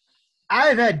duck.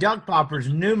 I've had duck poppers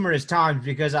numerous times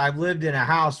because I've lived in a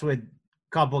house with a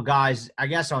couple guys, I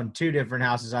guess on 2 different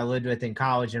houses I lived with in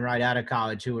college and right out of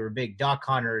college, who were big duck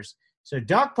hunters. So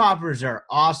duck poppers are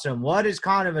awesome. What is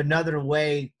kind of another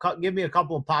way? Give me a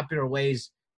couple of popular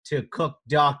ways to cook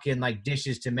duck and like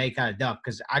dishes to make out of duck,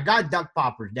 because I got duck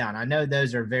poppers down. I know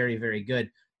those are very, very good.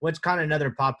 What's kind of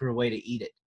another popular way to eat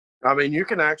it? I mean, you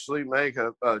can actually make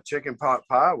a chicken pot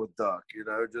pie with duck,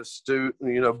 just stew,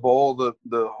 boil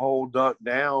the whole duck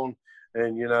down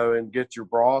and, and get your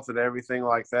broth and everything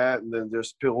like that. And then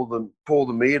just pull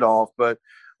the meat off. But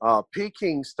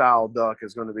Peking style duck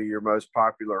is going to be your most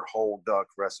popular whole duck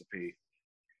recipe.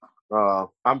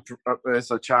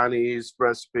 It's a Chinese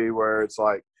recipe where it's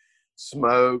like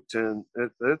smoked and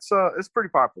it's pretty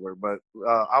popular, but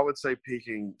I would say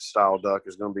Peking style duck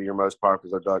is going to be your most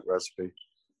popular duck recipe.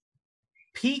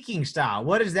 Peking style.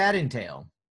 What does that entail?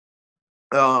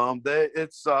 I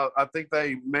think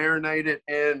they marinate it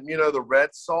in, the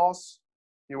red sauce,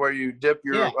 where you dip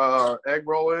your egg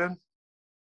roll in.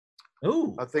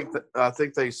 Ooh. I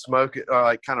think they smoke it,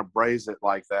 like kind of braise it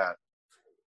like that.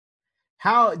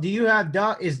 How do you have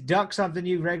duck? Is duck something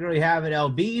you regularly have at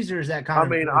LB's, or is that kind of? I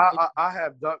mean, I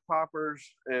have duck poppers,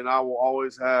 and I will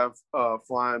always have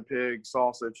flying pig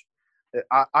sausage.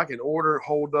 I can order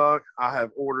whole duck. I have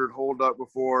ordered whole duck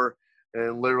before,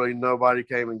 and literally nobody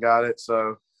came and got it.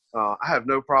 So I have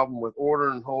no problem with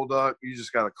ordering whole duck. You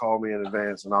just got to call me in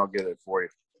advance, and I'll get it for you.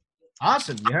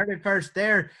 Awesome. You heard it first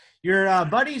there. Your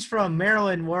buddies from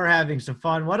Maryland were having some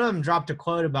fun. One of them dropped a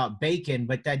quote about bacon,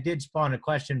 but that did spawn a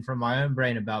question from my own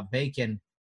brain about bacon.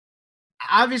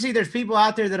 Obviously, there's people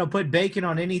out there that'll put bacon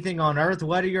on anything on earth.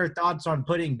 What are your thoughts on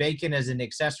putting bacon as an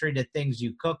accessory to things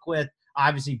you cook with?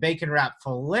 Obviously, bacon wrap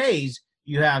fillets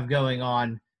you have going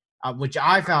on, which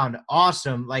I found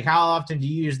awesome. Like, how often do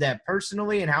you use that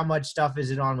personally, and how much stuff is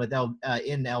it on with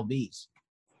in LB's?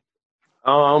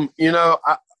 I'll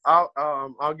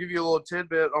give you a little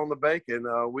tidbit on the bacon.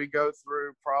 We go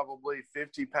through probably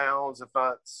 50 pounds, if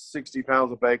not 60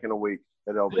 pounds of bacon a week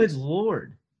at LB's. Good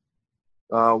Lord.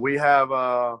 We have,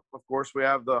 of course, we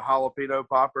have the jalapeno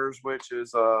poppers, which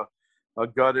is a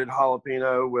gutted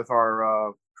jalapeno with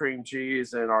our cream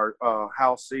cheese and our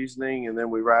house seasoning, and then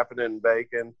we wrap it in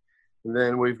bacon. And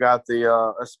then we've got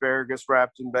the asparagus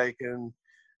wrapped in bacon,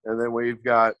 and then we've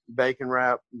got bacon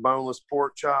wrapped boneless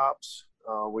pork chops.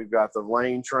 We've got the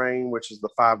Lane Train, which is the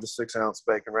 5 to 6 ounce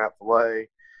bacon wrap fillet.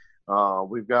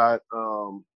 We've got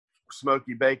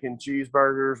smoky bacon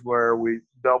cheeseburgers where we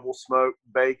double smoke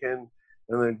bacon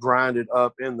and then grind it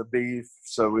up in the beef.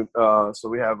 So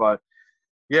we have I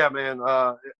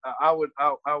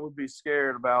would be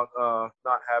scared about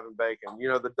not having bacon.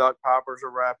 The duck poppers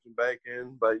are wrapped in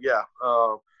bacon, but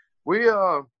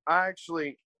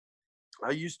I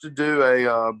used to do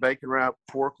a bacon wrap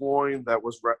pork loin that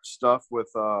was stuffed with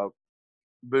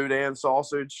boudin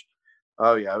sausage.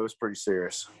 Oh yeah, it was pretty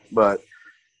serious. But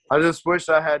I just wish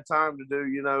I had time to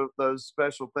do, those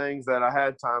special things that I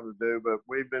had time to do. But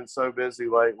we've been so busy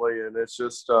lately, and it's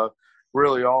just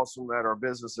really awesome that our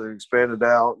business has expanded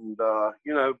out. And,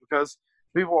 because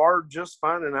people are just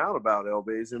finding out about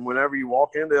LB's. And whenever you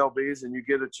walk into LB's and you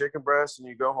get a chicken breast and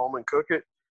you go home and cook it,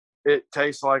 it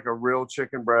tastes like a real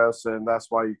chicken breast, and that's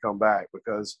why you come back.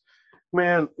 Because,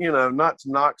 man, not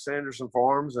to knock Sanderson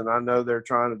Farms, and I know they're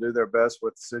trying to do their best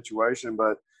with the situation,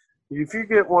 but if you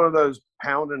get one of those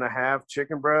 1.5 pound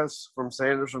chicken breasts from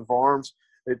Sanderson Farms,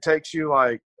 it takes you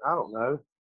like, I don't know,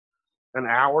 an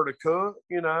hour to cook.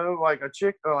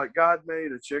 Like God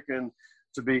made a chicken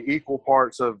to be equal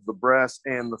parts of the breast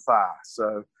and the thigh.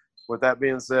 So with that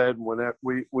being said, when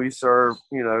we serve,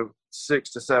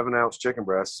 6 to 7 ounce chicken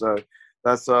breasts. So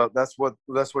that's what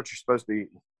you're supposed to be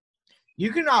eating.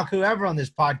 You can knock whoever on this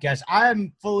podcast. I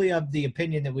am fully of the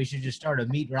opinion that we should just start a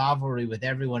meat rivalry with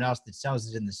everyone else that sells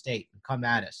it in the state and come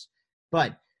at us.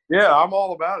 But yeah, I'm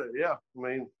all about it. Yeah. I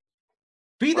mean,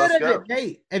 be that as it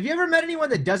may, have you ever met anyone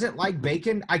that doesn't like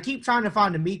bacon? I keep trying to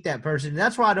find to meet that person. And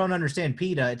that's why I don't understand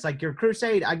PETA. It's like your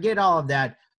crusade. I get all of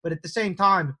that. But at the same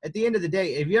time, at the end of the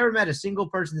day, have you ever met a single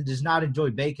person that does not enjoy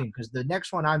bacon? Because the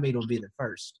next one I meet will be the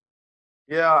first.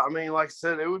 Yeah, I mean, like I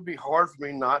said, it would be hard for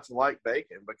me not to like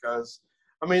bacon because,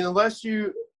 I mean, unless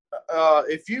you,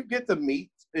 if you get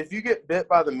bit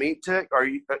by the meat tick,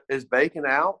 is bacon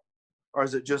out or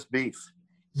is it just beef?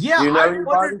 Yeah, I've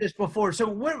wondered this before.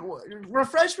 So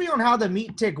refresh me on how the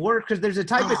meat tick works, because there's a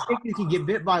type of tick you can get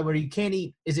bit by where you can't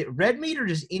eat. Is it red meat or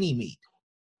just any meat?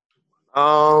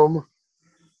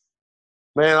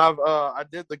 Man, I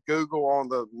did the Google on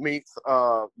the meat,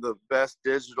 the best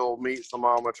digital meat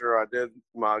thermometer. I did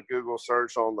my Google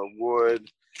search on the wood.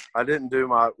 I didn't do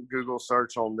my Google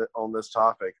search on this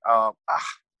topic. I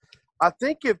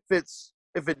think if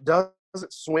it doesn't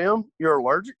swim, you're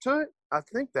allergic to it. I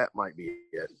think that might be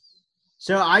it.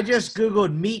 So I just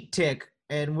Googled meat tick,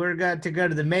 and we're going to go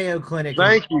to the Mayo Clinic.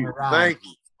 Thank you.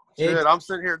 Good. I'm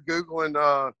sitting here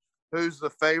Googling who's the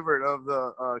favorite of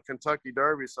the Kentucky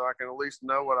Derby, so I can at least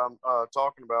know what I'm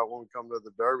talking about when we come to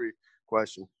the Derby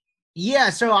question. Yeah,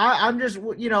 so I'm just,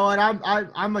 you know, and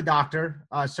I'm a doctor,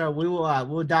 so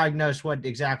we'll diagnose what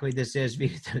exactly this is via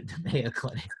the Mayo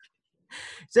Clinic.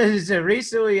 Says it's a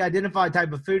recently identified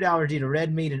type of food allergy to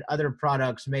red meat and other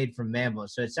products made from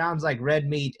mammals. So it sounds like red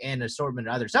meat and assortment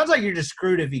of others. Sounds like you're just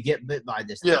screwed if you get bit by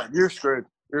this. Yeah, you're screwed.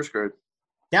 You're screwed.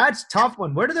 That's a tough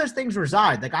one. Where do those things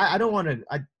reside? Like I don't want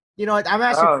to. You know, I'm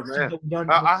asking. Oh man,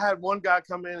 I had one guy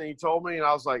come in and he told me, and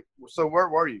I was like, "So where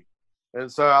were you?" And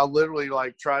so I literally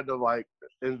like tried to like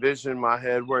envision in my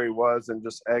head where he was and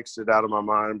just exit out of my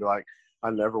mind and be like,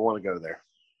 "I never want to go there."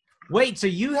 Wait, so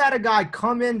you had a guy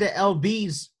come into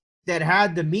LB's that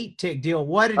had the meat tick deal.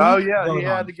 What did he? Oh yeah, he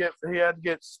had to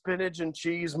get spinach and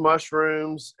cheese,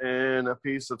 mushrooms, and a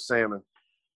piece of salmon.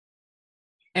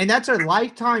 And that's a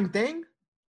lifetime thing?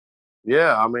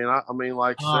 Yeah, I mean,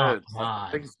 like I said, I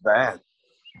think it's bad.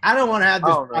 I don't want to have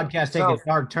this podcast take a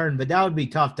dark turn, but that would be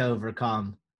tough to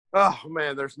overcome. Oh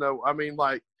man, I mean,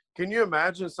 like, can you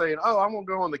imagine saying, "Oh, I'm gonna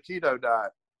go on the keto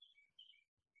diet"?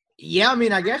 Yeah, I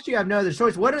mean, I guess you have no other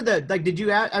choice. What are the like? Did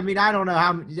you? I mean, I don't know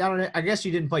how. I don't know. I guess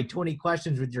you didn't play 20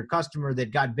 questions with your customer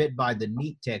that got bit by the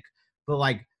meat tick. But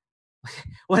like,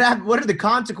 what are the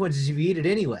consequences if you eat it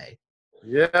anyway?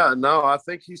 Yeah, no, I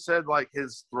think he said like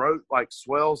his throat like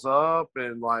swells up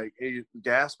and like he's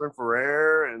gasping for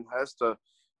air and has to.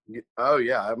 Oh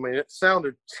yeah, I mean, it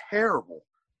sounded terrible.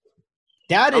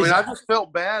 I just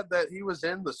felt bad that he was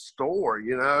in the store,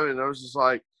 you know, and I was just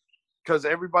like, because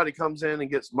everybody comes in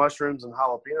and gets mushrooms and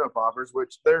jalapeno poppers,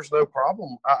 which there's no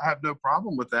problem. I have no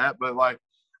problem with that. But like,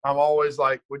 I'm always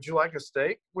like, would you like a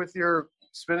steak with your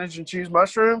spinach and cheese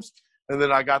mushrooms? And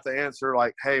then I got the answer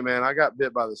like, hey man, I got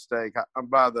bit by the steak. I'm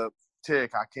by the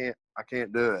tick. I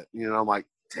can't do it. You know, I'm like,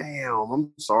 damn,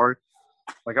 I'm sorry.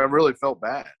 Like I really felt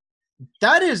bad.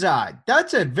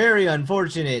 That's a very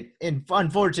unfortunate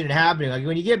happening. Like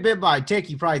when you get bit by a tick,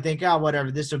 you probably think, oh,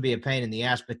 whatever, this will be a pain in the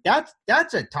ass. But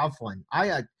that's a tough one.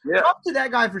 Talk to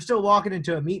that guy for still walking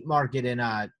into a meat market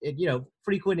and you know,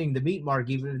 frequenting the meat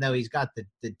market, even though he's got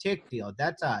the tick deal.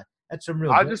 That's some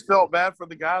real. I just felt bad for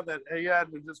the guy that he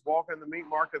had to just walk in the meat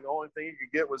market. The only thing he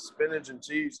could get was spinach and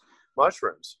cheese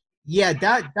mushrooms. Yeah,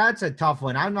 that's a tough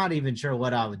one. I'm not even sure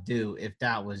what I would do if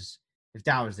that was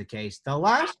the case. The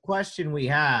last question we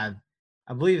have,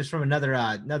 I believe, is from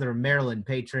another Maryland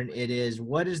patron. It is,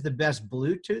 what is the best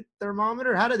Bluetooth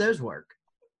thermometer? How do those work?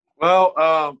 Well,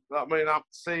 I mean,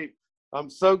 I'm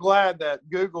so glad that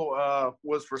Google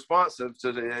was responsive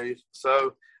today.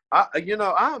 So,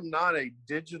 I'm not a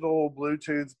digital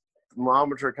Bluetooth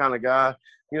thermometer kind of guy.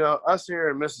 You know, us here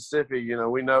in Mississippi, you know,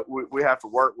 we have to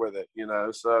work with it. You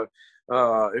know, so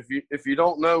if you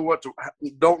don't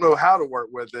know how to work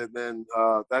with it, then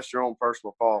that's your own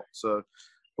personal fault. So,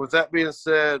 with that being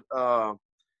said,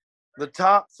 the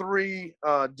top three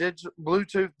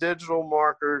Bluetooth digital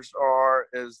markers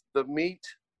is the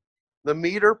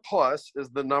Meter Plus is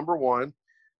the number one,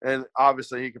 and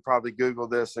obviously you could probably Google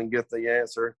this and get the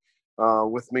answer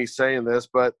with me saying this.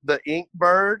 But the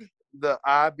Inkbird, the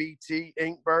IBT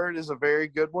Inkbird, is a very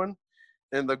good one.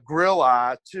 And the Grill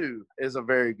Eye, too, is a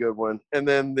very good one. And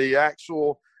then the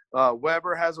actual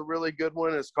Weber has a really good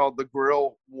one. It's called the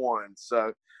Grill One.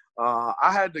 So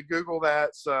I had to Google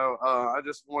that. So I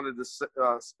just wanted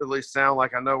to at least sound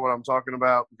like I know what I'm talking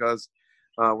about because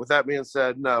with that being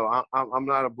said, no, I'm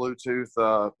not a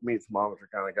Bluetooth meat thermometer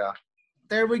kind of guy.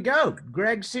 There we go.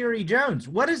 Greg Siri Jones.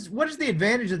 What is the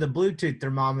advantage of the Bluetooth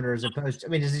thermometer as opposed to, I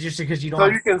mean, is it just because you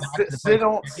don't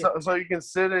so you can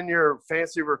sit in your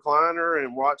fancy recliner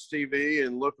and watch TV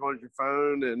and look on your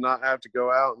phone and not have to go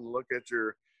out and look at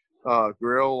your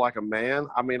grill like a man?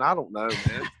 I mean, I don't know,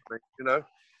 man. You know,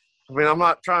 I mean, I'm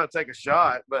not trying to take a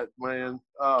shot, but man,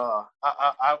 the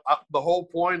whole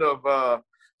point of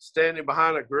standing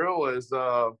behind a grill is,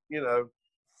 you know,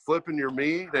 flipping your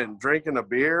meat and drinking a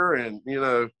beer, and you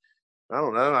know, I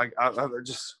don't know. I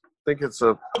just think it's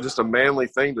just a manly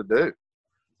thing to do.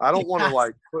 I don't want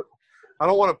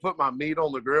to put my meat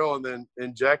on the grill and then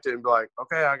inject it and be like,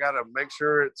 okay, I got to make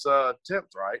sure it's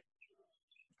tipped right.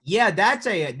 Yeah, that's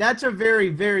a very,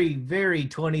 very, very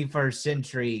 21st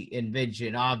century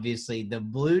invention. Obviously, the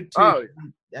Bluetooth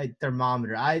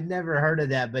thermometer. I'd never heard of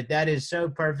that, but that is so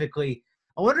perfectly.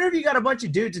 I wonder if you got a bunch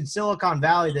of dudes in Silicon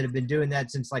Valley that have been doing that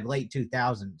since like late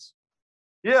 2000s.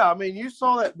 Yeah, I mean, you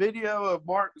saw that video of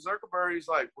Mark Zuckerberg. He's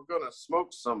like, we're going to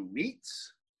smoke some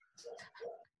meats.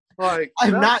 Like,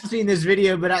 I've not seen this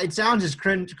video, but it sounds as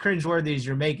cringeworthy as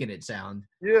you're making it sound.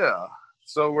 Yeah.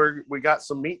 So we got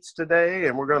some meats today,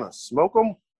 and we're going to smoke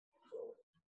them.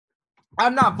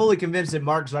 I'm not fully convinced that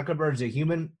Mark Zuckerberg's a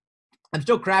human. I'm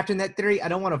still crafting that theory. I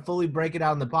don't want to fully break it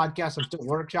out on the podcast. I'm still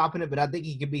workshopping it, but I think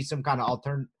he could be some kind of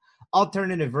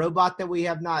alternative robot that we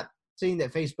have not seen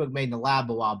that Facebook made in the lab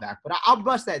a while back. But I'll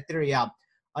bust that theory out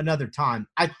another time.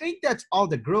 I think that's all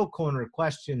the Grill Corner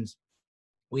questions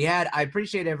we had. I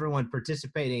appreciate everyone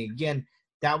participating again.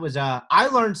 That was I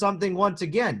learned something once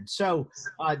again. So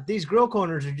these Grill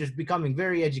Corners are just becoming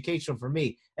very educational for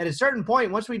me. At a certain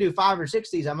point, once we do 5 or 6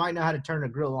 of these, I might know how to turn a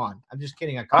grill on. I'm just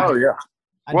kidding. Yeah.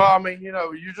 Well, I mean,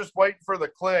 you're just waiting for the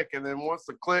click, and then once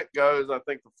the click goes, I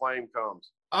think the flame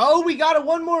comes. Oh, we got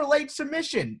one more late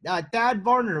submission. Thad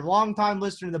Varner, longtime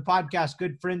listener to the podcast,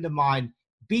 good friend of mine,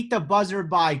 beat the buzzer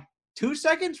by 2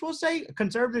 seconds, we'll say. A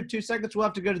conservative 2 seconds. We'll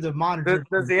have to go to the monitor.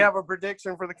 Does he have a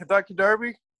prediction for the Kentucky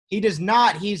Derby? He does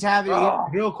not. He's having a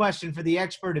real question for the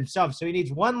expert himself, so he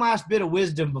needs one last bit of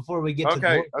wisdom before we get to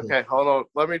the Okay, hold on.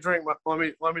 Let me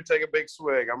take a big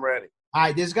swig. I'm ready. All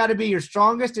right, this has got to be your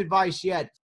strongest advice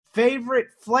yet. Favorite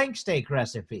flank steak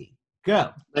recipe?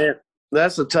 Go. Man,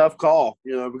 that's a tough call,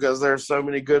 because there's so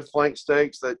many good flank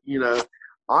steaks that,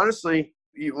 honestly,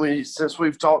 since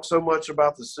we've talked so much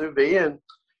about the sous vide,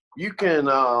 you can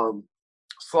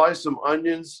slice some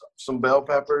onions, some bell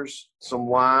peppers, some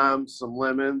lime, some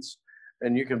lemons,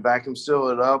 and you can vacuum seal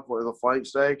it up with a flank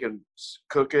steak and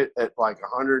cook it at like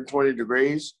 120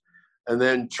 degrees, and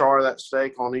then char that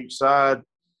steak on each side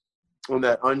with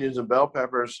that onions and bell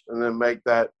peppers, and then make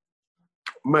it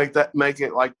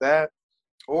like that.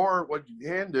 Or what you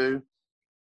can do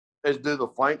is do the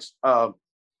flanks, the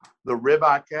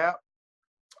ribeye cap.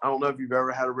 I don't know if you've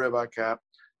ever had a ribeye cap.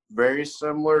 Very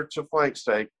similar to flank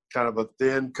steak, kind of a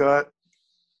thin cut.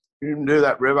 You can do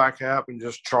that ribeye cap and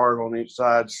just char it on each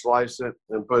side, slice it,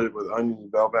 and put it with onions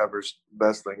and bell peppers.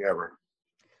 Best thing ever.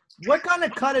 What kind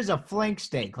of cut is a flank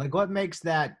steak? Like, what makes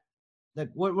that? Like,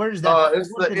 where does that?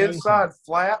 It's the inside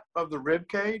flap of the rib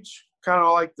cage, kind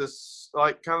of like this,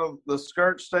 like kind of the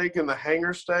skirt steak and the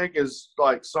hanger steak is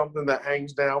like something that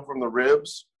hangs down from the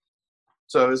ribs.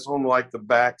 So it's on like the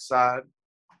back side.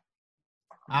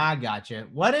 I gotcha.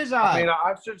 What is I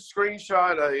should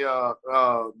screenshot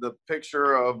the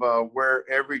picture of where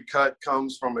every cut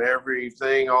comes from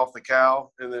everything off the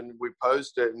cow, and then we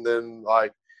post it, and then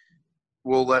like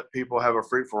we'll let people have a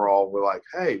free for all. We're like,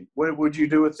 hey, what would you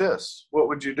do with this? What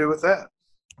would you do with that?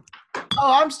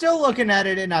 Oh, I'm still looking at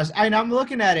it, and I'm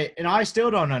looking at it, and I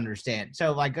still don't understand.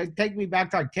 So, like, take me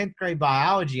back to like 10th grade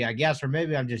biology, I guess, or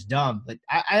maybe I'm just dumb. But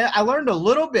I learned a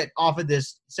little bit off of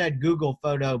this said Google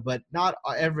photo, but not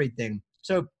everything.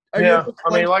 So, like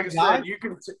I said,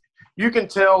 you can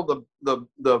tell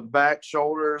the back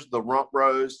shoulders, the rump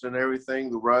roast, and everything.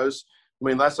 The roast. I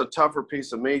mean, that's a tougher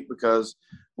piece of meat because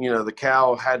the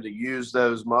cow had to use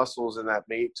those muscles in that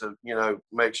meat to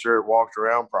make sure it walked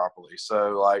around properly.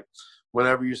 So like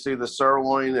whenever you see the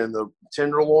sirloin and the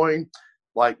tenderloin,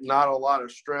 like not a lot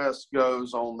of stress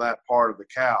goes on that part of the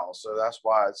cow. So that's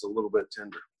why it's a little bit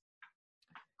tender.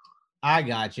 I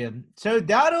got you. So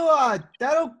that'll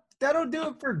do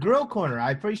it for Grill Corner.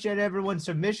 I appreciate everyone's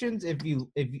submissions. If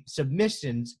you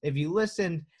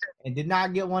listened and did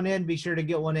not get one in, be sure to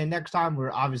get one in next time.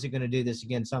 We're obviously going to do this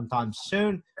again sometime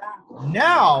soon.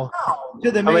 Now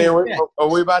to the main event. Are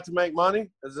we about to make money?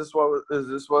 Is this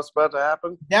what's about to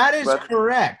happen? That is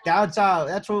correct.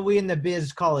 That's what we in the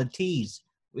biz call a tease.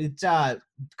 It's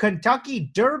Kentucky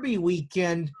Derby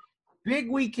weekend. Big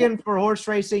weekend for horse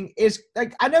racing. Is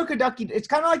like I know Kentucky. It's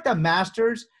kind of like the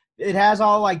Masters. It has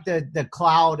all like the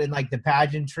cloud and like the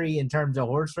pageantry in terms of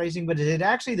horse racing, but is it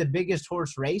actually the biggest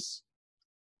horse race?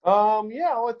 Yeah,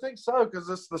 I think so because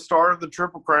it's the start of the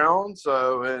Triple Crown.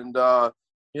 So, and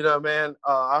man,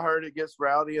 I heard it gets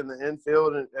rowdy in the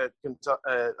infield at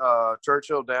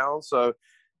Churchill Downs. So,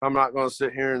 I'm not going to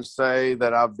sit here and say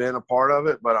that I've been a part of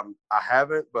it, but I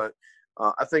haven't. But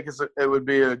I think it would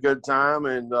be a good time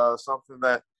and something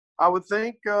that I would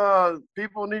think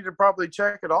people need to probably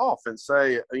check it off and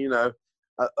say,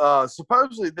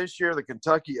 supposedly this year the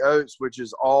Kentucky Oaks, which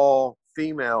is all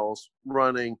females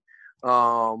running,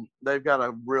 they've got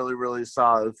a really, really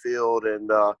solid field.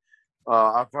 And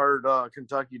I've heard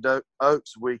Kentucky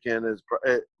Oaks weekend is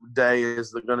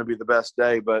going to be the best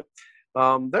day. But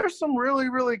there's some really,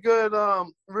 really good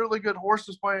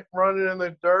horses running in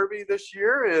the Derby this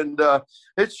year, and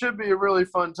it should be a really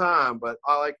fun time. But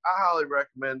I highly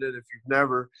recommend it if you've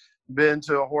never been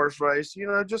to a horse race.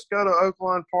 Just go to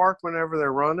Oaklawn Park whenever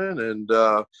they're running, and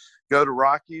go to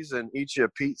Rockies and eat you a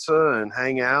pizza and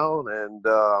hang out, and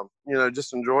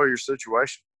just enjoy your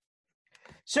situation.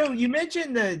 So you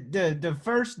mentioned the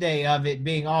first day of it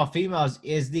being all females.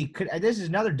 This is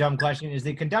another dumb question. Is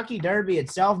the Kentucky Derby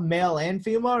itself male and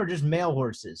female or just male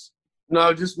horses?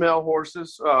 No, just male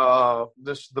horses.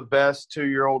 This is the best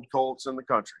 2-year-old colts in the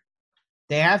country.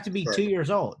 They have to be 2 years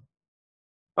old.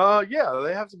 Yeah,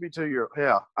 they have to be 2 year.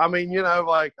 Yeah, I mean,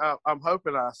 like I'm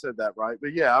hoping I said that right,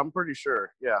 but yeah, I'm pretty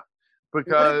sure. Yeah, What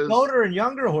do because older and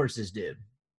younger horses do?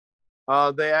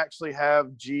 they actually have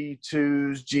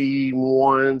G2s,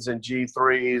 G1s, and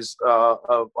G3s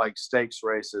of like stakes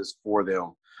races for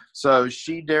them. So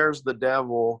She Dares the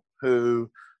Devil, who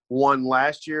won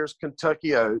last year's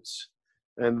Kentucky Oats,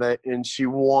 and she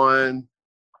won.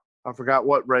 I forgot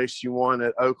what race she won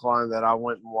at Oakland that I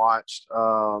went and watched.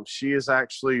 She is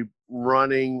actually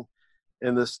running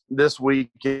in this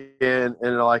weekend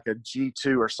in like a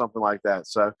G2 or something like that.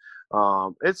 So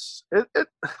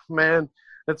man,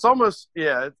 it's almost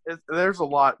there's a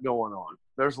lot going on.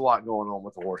 There's a lot going on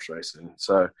with the horse racing.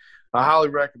 So I highly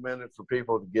recommend it for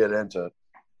people to get into it.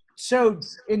 So,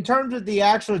 in terms of the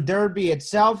actual Derby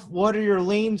itself, what are your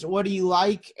leans? What do you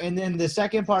like? And then the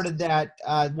second part of that,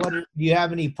 do you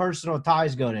have any personal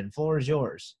ties going in? Floor is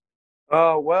yours.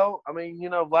 Well, I mean,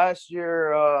 last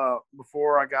year,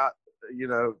 before I got,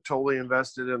 totally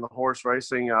invested in the horse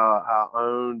racing, I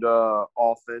owned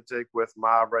Authentic with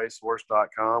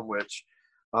MyRacehorse.com, which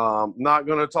not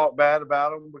going to talk bad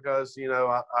about them because,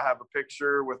 I have a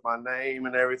picture with my name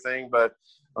and everything, but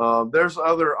there's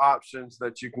other options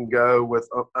that you can go with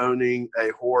owning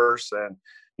a horse and,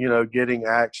 getting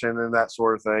action and that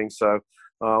sort of thing. So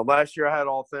last year I had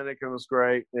Authentic and it was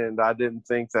great, and I didn't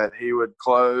think that he would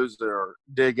close or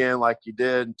dig in like he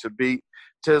did to beat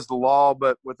Tiz the Law.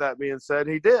 But with that being said,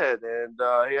 he did, and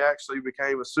he actually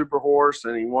became a super horse,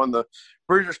 and he won the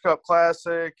Breeders' Cup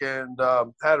Classic and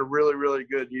had a really, really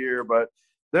good year. But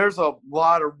there's a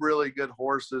lot of really good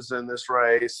horses in this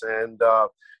race, and a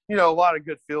lot of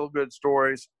good feel-good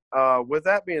stories. With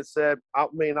that being said,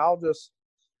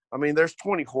 there's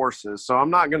 20 horses, so I'm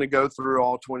not going to go through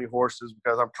all 20 horses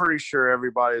because I'm pretty sure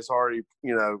everybody's already,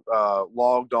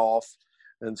 logged off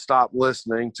and stopped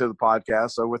listening to the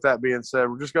podcast. So with that being said,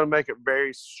 we're just going to make it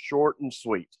very short and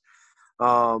sweet.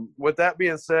 With that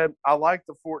being said, I like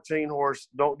the 14 horse.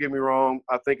 Don't get me wrong.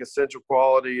 I think Essential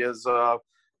Quality is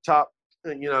top,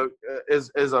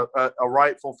 is a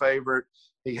rightful favorite.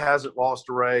 He hasn't lost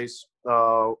a race.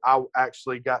 I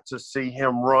actually got to see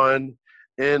him run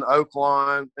in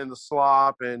Oakland in the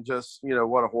slop, and just,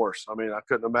 what a horse. I mean, I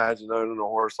couldn't imagine owning a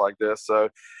horse like this. So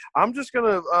I'm just going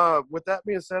to, with that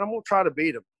being said, I'm going to try to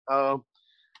beat him.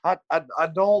 I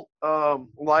don't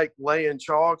like laying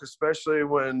chalk, especially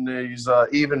when he's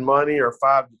even money or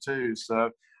 5-2.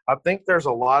 So I think there's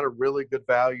a lot of really good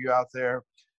value out there.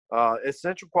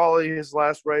 Essential Quality, his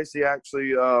last race, he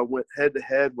actually went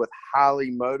head-to-head with Highly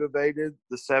Motivated,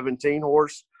 the 17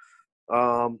 horse.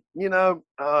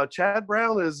 Chad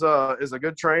Brown is a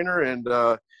good trainer, and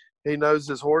he knows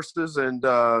his horses, and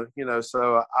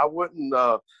so I wouldn't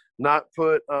not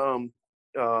put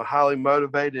Highly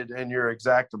Motivated in your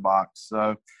exacta box.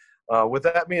 So with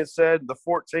that being said, the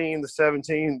 14, the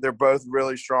 17, they're both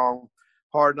really strong.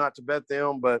 Hard not to bet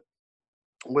them, but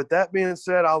with that being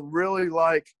said, I really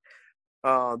like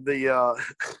I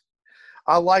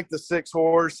like the 6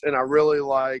 horse, and I really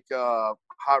like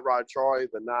Hot Rod Charlie,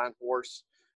 the 9 horse.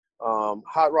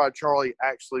 Hot Rod Charlie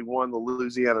actually won the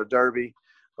Louisiana Derby.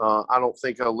 I don't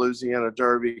think a Louisiana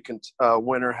Derby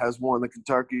winner has won the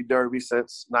Kentucky Derby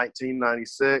since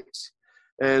 1996.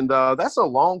 And that's a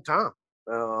long time.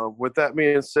 With that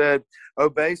being said,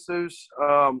 Obesus,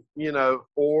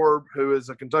 Orb, who is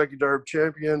a Kentucky Derby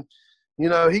champion,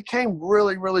 he came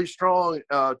really, really strong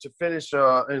to finish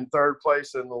in 3rd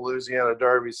place in the Louisiana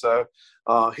Derby. So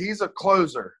he's a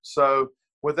closer. So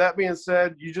with that being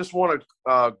said, you just want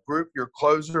to group your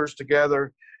closers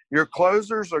together. Your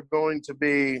closers are going to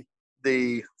be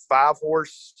the 5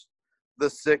 horse, the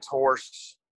 6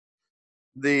 horse,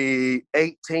 the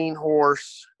 18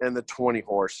 horse, and the 20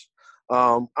 horse.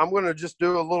 I'm going to just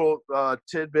do a little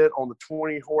tidbit on the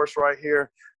 20 horse right here.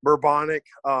 Bourbonic,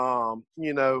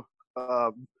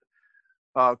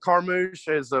 Carmouche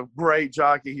is a great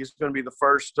jockey. He's going to be the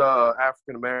first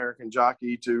African-American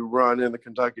jockey to run in the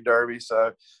Kentucky Derby.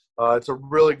 So it's a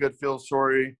really good field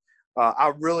story.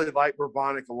 I really like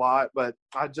Bourbonic a lot, but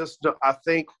I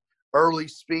think early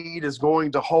speed is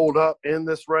going to hold up in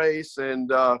this race.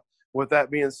 And with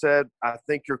that being said, I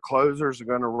think your closers are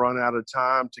going to run out of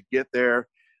time to get there.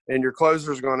 And your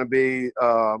closers are going to be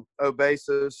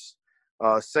Obesus,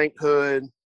 St. Hood,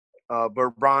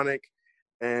 Bourbonic,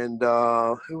 and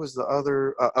who was the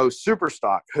other?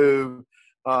 Superstock, who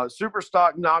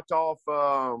Superstock knocked off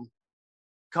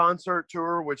Concert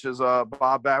Tour, which is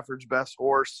Bob Baffert's best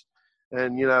horse.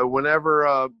 And,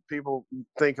 whenever people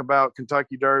think about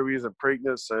Kentucky Derbies and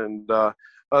Preakness and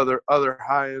other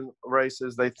high-end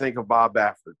races, they think of Bob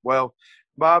Baffert. Well,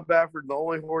 Bob Baffert, the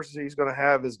only horses he's going to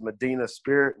have is Medina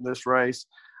Spirit in this race.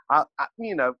 I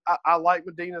like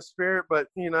Medina Spirit, but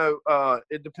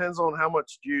it depends on how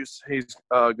much juice he's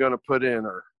going to put in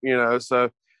her.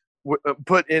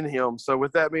 Put in him. So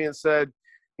with that being said,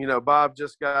 Bob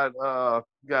just got a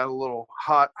little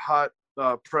hot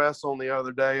press on the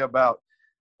other day about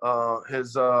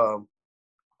his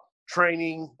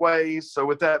training ways. So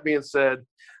with that being said,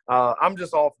 I'm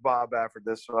just off Bob Baffert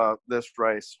this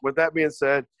race. With that being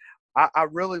said, I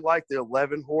really like the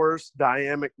 11 horse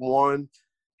Dynamic One.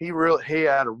 He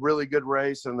had a really good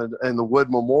race in the Wood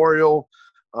Memorial.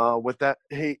 With that,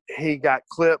 he got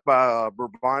clipped by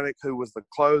Bourbonic, who was the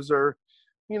closer.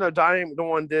 Dynamic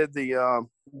One did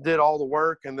all the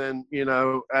work, and then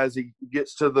as he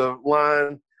gets to the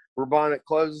line, Bourbonic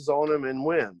closes on him and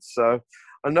wins. So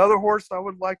another horse I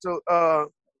would like to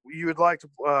you would like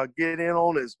to get in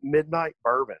on is Midnight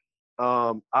Bourbon.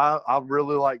 I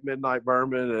really like Midnight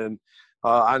Bourbon, and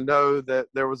I know that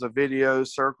there was a video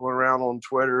circling around on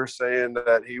Twitter saying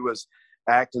that he was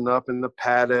acting up in the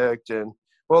paddock. And,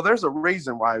 well, there's a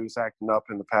reason why he was acting up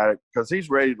in the paddock, because he's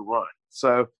ready to run.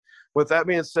 So with that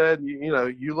being said,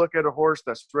 you look at a horse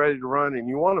that's ready to run and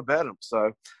you want to bet him.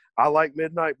 So I like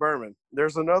Midnight Bourbon.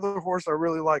 There's another horse I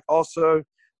really like also,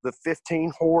 the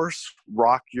 15 horse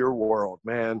Rock Your World.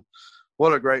 Man,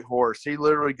 what a great horse. He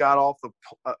literally got off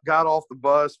the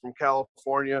bus from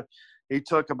California. He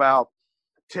took about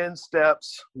 10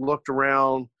 steps, looked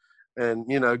around, and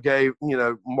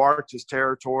marked his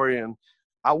territory. And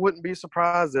I wouldn't be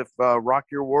surprised if Rock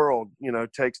Your World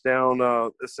takes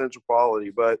down Essential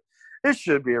Quality, but it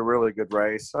should be a really good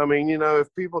race. I mean, if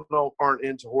people aren't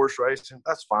into horse racing,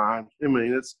 that's fine. I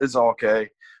mean, it's okay,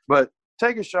 but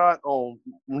take a shot on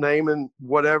naming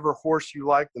whatever horse you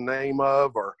like the name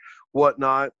of or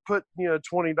whatnot. Put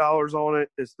 $20 on it.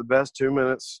 It's the best 2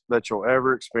 minutes that you'll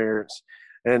ever experience.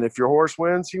 And if your horse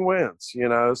wins, he wins.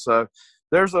 So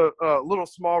there's a little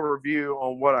small review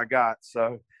on what I got.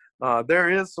 So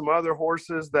there is some other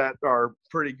horses that are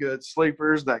pretty good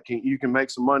sleepers that you can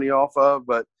make some money off of.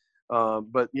 But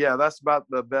yeah, that's about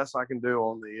the best I can do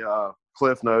on the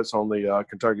Cliff Notes on the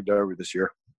Kentucky Derby this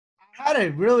year. I had a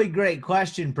really great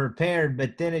question prepared,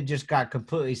 but then it just got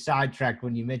completely sidetracked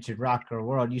when you mentioned Rock Your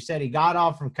World. You said he got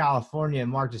off from California and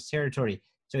marked his territory.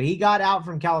 So he got out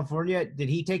from California. Did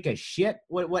he take a shit?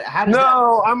 What? How does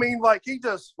No, I mean, he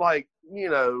just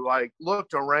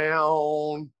looked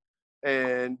around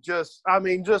and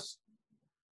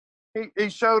he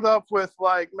showed up with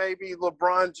maybe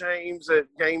LeBron James at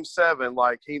Game 7.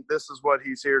 This is what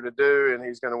he's here to do, and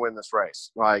he's going to win this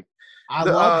race. I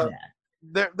love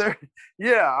that.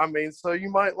 Yeah, I mean, so you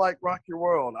might like Rock Your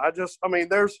World.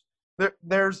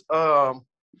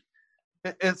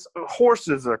 It's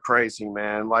horses are crazy,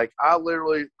 man.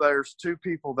 There's two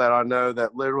people that I know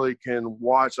that literally can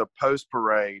watch a post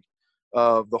parade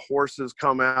of the horses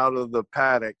come out of the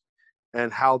paddock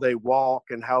and how they walk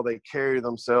and how they carry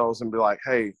themselves and be like,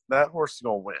 hey, that horse is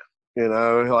going to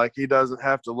win. He doesn't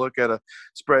have to look at a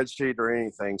spreadsheet or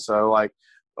anything. So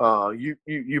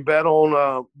you bet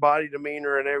on body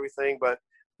demeanor and everything, but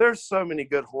there's so many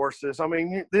good horses. I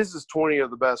mean, this is 20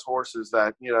 of the best horses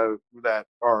that that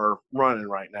are running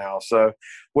right now. So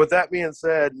with that being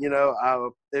said,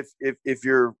 if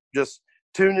you're just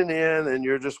tuning in and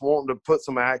you're just wanting to put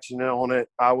some action on it,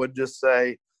 I would just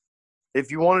say, if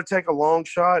you want to take a long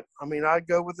shot, I mean, I'd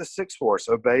go with the 6 horse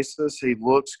Obasis. He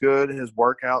looks good. His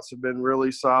workouts have been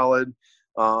really solid.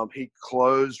 He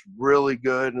closed really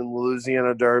good in the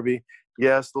Louisiana Derby.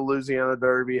 Yes, the Louisiana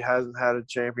Derby hasn't had a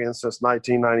champion since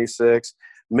 1996.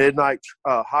 Midnight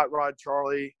Hot Rod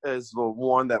Charlie is the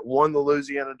one that won the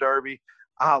Louisiana Derby.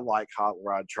 I like Hot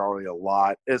Rod Charlie a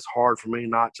lot. It's hard for me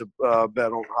not to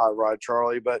bet on Hot Rod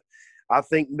Charlie, but I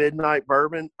think Midnight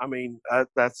Bourbon, I mean,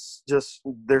 that's just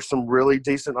 – there's some really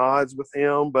decent odds with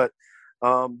him, but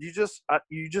you just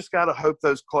got to hope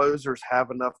those closers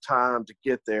have enough time to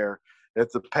get there.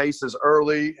 If the pace is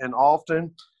early and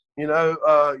often, you're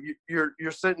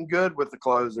sitting good with the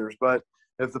closers. But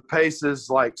if the pace is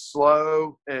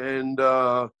slow and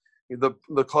the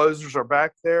closers are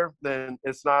back there, then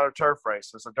it's not a turf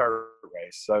race; it's a dirt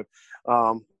race. So,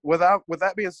 with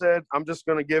that being said, I'm just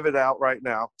going to give it out right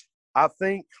now. I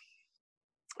think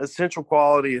Essential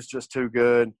Quality is just too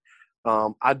good.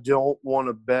 I don't want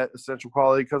to bet Essential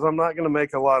Quality because I'm not going to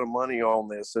make a lot of money on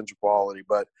the Essential Quality,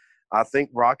 but I think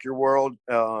Rock Your World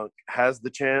has the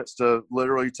chance to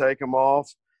literally take him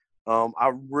off.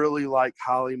 I really like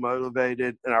Highly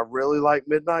Motivated, and I really like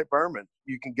Midnight Bourbon.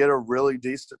 You can get a really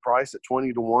decent price at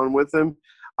 20-1 with him.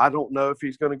 I don't know if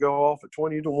he's going to go off at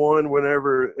 20-1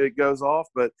 whenever it goes off,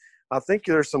 but I think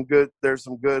there's some good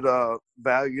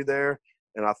value there.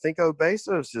 And I think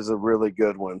Obesos is a really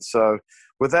good one. So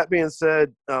with that being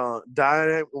said,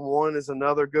 Diet 1 is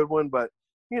another good one, but,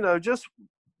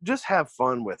 just have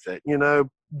fun with it.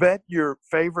 Bet your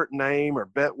favorite name or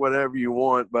bet whatever you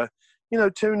want, but,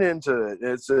 tune into it.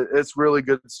 It's really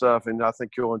good stuff, and I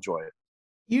think you'll enjoy it.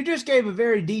 You just gave a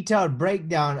very detailed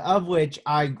breakdown of which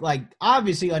I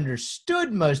obviously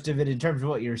understood most of it in terms of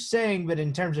what you're saying, but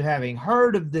in terms of having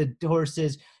heard of the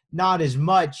horses, not as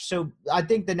much. So I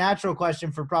think the natural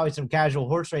question for probably some casual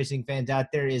horse racing fans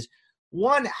out there is,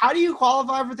 one, how do you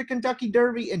qualify for the Kentucky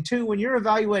Derby? And two, when you're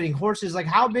evaluating horses,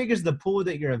 how big is the pool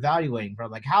that you're evaluating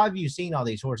from? How have you seen all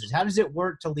these horses? How does it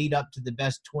work to lead up to the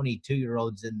best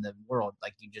 22-year-olds in the world,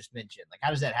 like you just mentioned? How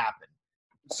does that happen?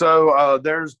 So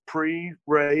there's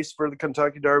pre-race for the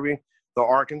Kentucky Derby. The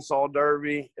Arkansas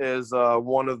Derby is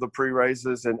one of the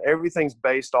pre-races, and everything's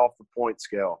based off the point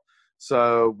scale.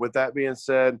 So with that being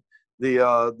said,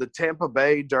 the Tampa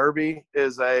Bay Derby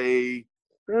is I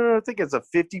think it's a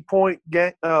 50-point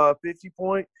game,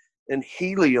 50-point, and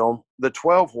Helium, the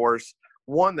 12 horse,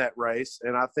 won that race,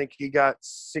 and I think he got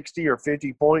 60 or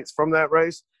 50 points from that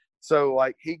race. So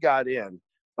he got in.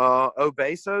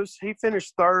 Obesos, he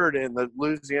finished third in the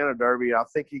Louisiana Derby. I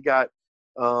think he got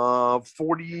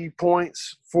 40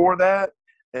 points for that,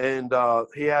 and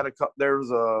he had there was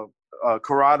a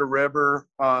Carrata River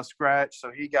scratch,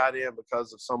 so he got in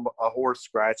because of a horse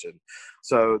scratching.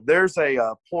 So there's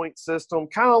a point system,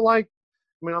 kind of I'm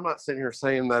not sitting here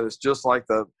saying that it's just like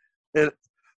the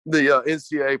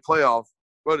NCAA playoff,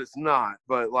 but it's not.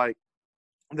 But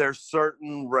there's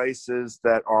certain races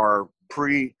that are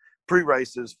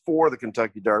pre-races for the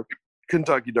Kentucky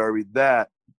Derby that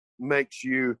makes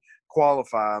you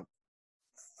qualify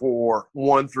for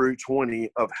 1 through 20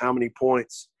 of how many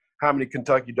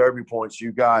Kentucky Derby points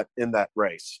you got in that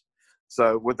race.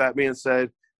 So with that being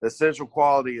said, Essential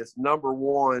Quality is number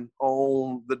 1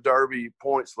 on the Derby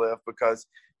points list because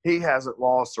he hasn't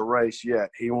lost a race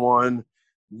yet. He won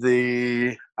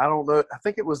I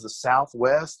think it was the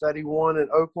Southwest that he won at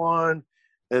Oaklawn.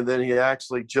 And then he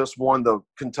actually just won the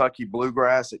Kentucky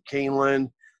Bluegrass at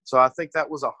Keeneland. So I think that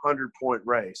was a 100-point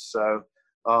race. So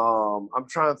I'm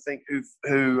trying to think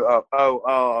who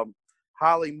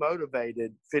Highly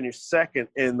Motivated finished second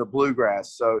in the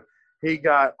Bluegrass. So he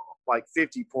got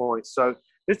 50 points. So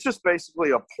it's just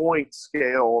basically a point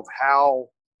scale of how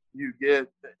you get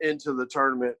into the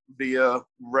tournament via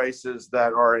races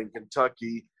that are in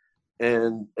Kentucky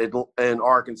and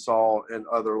Arkansas and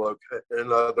other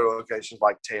locations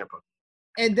like Tampa.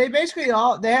 And they basically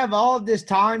have all of this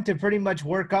time to pretty much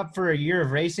work up for a year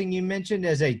of racing. You mentioned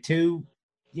yeah,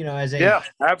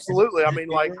 absolutely. I'll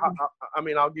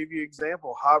give you an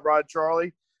example. Hot Rod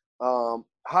Charlie.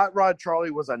 Hot Rod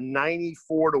Charlie was a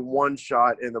 94-1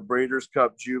 shot in the Breeders'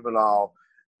 Cup Juvenile,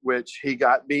 which he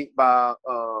got beat by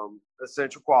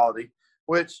Essential Quality.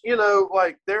 Which,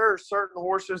 there are certain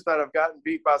horses that have gotten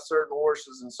beat by certain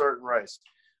horses in certain races.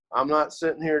 I'm not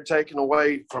sitting here taking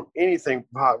away from anything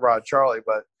from Hot Rod Charlie,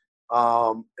 but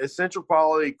Essential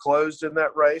Quality closed in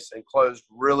that race and closed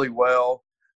really well.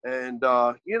 And,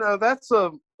 that's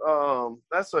a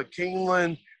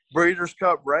Keeneland Breeders'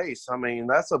 Cup race.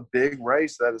 That's a big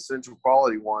race that Essential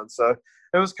Quality won. So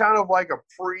it was kind of like a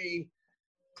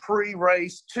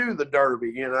pre-race to the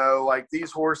Derby,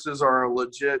 these horses are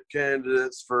legit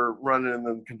candidates for running in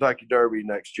the Kentucky Derby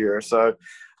next year. So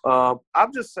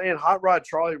I'm just saying Hot Rod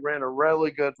Charlie ran a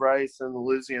really good race in the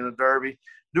Louisiana Derby.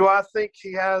 Do I think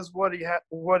he has what he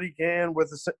can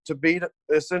to beat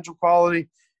Essential Quality?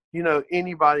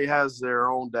 Anybody has their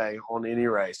own day on any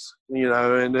race,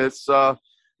 and it's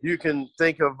you can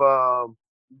think of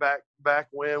back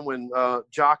when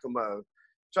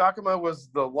Giacomo was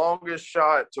the longest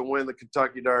shot to win the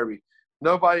Kentucky Derby.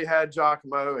 Nobody had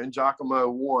Giacomo, and Giacomo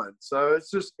won. So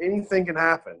it's just anything can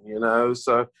happen,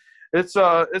 So it's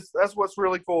that's what's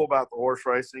really cool about the horse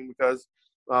racing because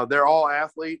they're all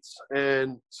athletes,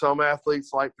 and some athletes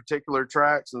like particular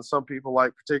tracks, and some people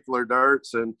like particular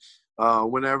dirts. And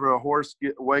whenever a horse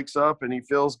wakes up and he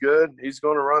feels good, he's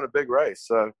going to run a big race.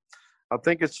 So I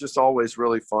think it's just always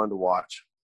really fun to watch.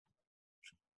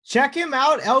 Check him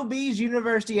out, LB's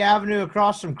University Avenue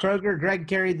across from Kroger. Greg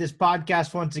carried this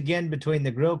podcast once again between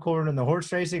the grill corn and the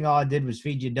horse racing. All I did was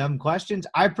feed you dumb questions.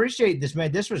 I appreciate this,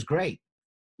 man. This was great.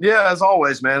 Yeah, as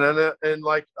always, man. And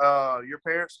your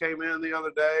parents came in the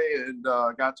other day and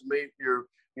got to meet your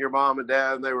mom and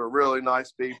dad, and they were really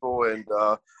nice people. And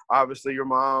obviously your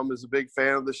mom is a big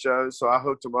fan of the show, so I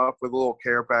hooked them up with a little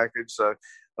care package. So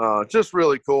just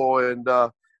really cool. And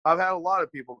I've had a lot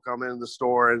of people come in the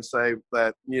store and say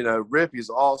that, Rippy's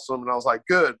awesome. And I was like,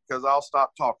 good, because I'll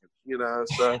stop talking. you know.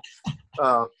 So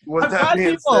with I've that had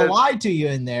being people said, lie to you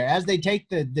in there as they take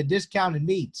the discounted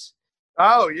meats.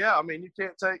 oh yeah, I mean, you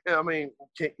can't take. I mean,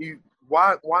 can't you?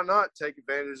 Why not take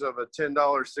advantage of a $10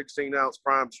 16-ounce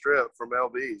prime strip from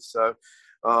LB's? So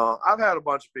I've had a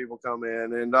bunch of people come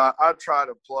in, and I try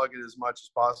to plug it as much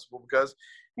as possible because,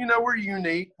 you know, we're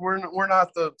unique. We're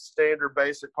not the standard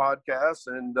basic podcast,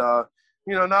 and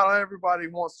you know, not everybody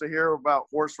wants to hear about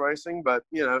horse racing, but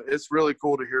you know, it's really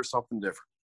cool to hear something different.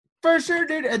 For sure,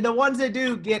 dude. And the ones that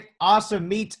do get awesome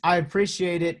meats, I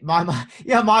appreciate it. My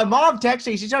mom texted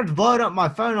me. She started blowing up my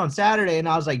phone on Saturday, and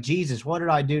I was like, Jesus, what did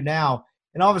I do now?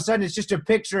 And all of a sudden, it's just a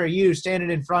picture of you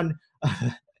standing in front of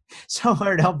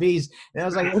somewhere at LB's. And I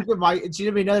was like, look at my – she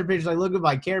gave me another picture, like, look at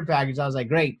my care package. I was like,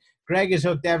 great. Greg has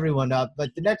hooked everyone up.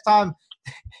 But the next time –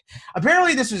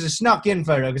 apparently this was a snuck-in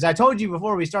photo because I told you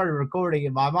before we started recording,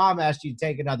 and my mom asked you to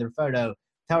take another photo.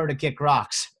 Tell her to kick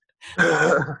rocks.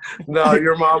 No,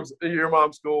 your mom's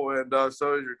cool, and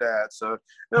so is your dad. So,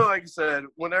 you know, like I said,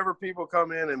 whenever people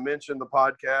come in and mention the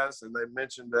podcast, and they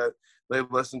mention that they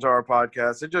listen to our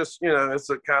podcast, it just, you know,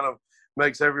 it's a kind of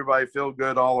makes everybody feel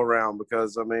good all around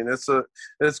because I mean,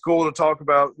 it's cool to talk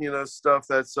about, you know, stuff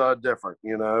that's different,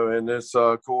 you know, and it's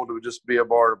cool to just be a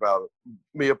part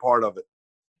of it.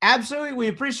 Absolutely. We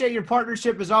appreciate your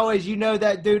partnership as always. You know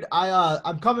that, dude.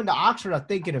 I'm coming to Oxford, I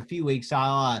think, in a few weeks.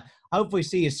 I'll hopefully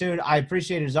see you soon. I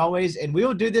appreciate it as always. And we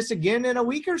will do this again in a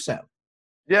week or so.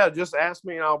 Yeah, just ask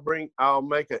me and I'll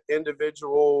make an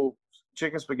individual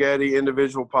chicken spaghetti,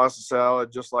 individual pasta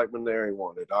salad, just like Maneri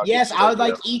wanted. Yes, I would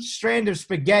like each strand of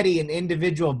spaghetti in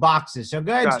individual boxes. So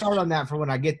go ahead and start on that for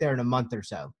when I get there in a month or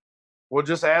so. Well,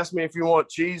 just ask me if you want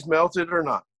cheese melted or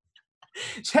not.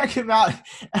 Check him out.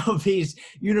 LB's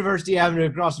University Avenue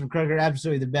across from Kroger.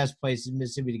 Absolutely the best place in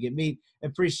Mississippi to get meat.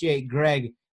 Appreciate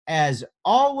Greg as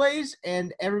always.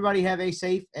 And everybody have a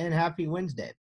safe and happy Wednesday.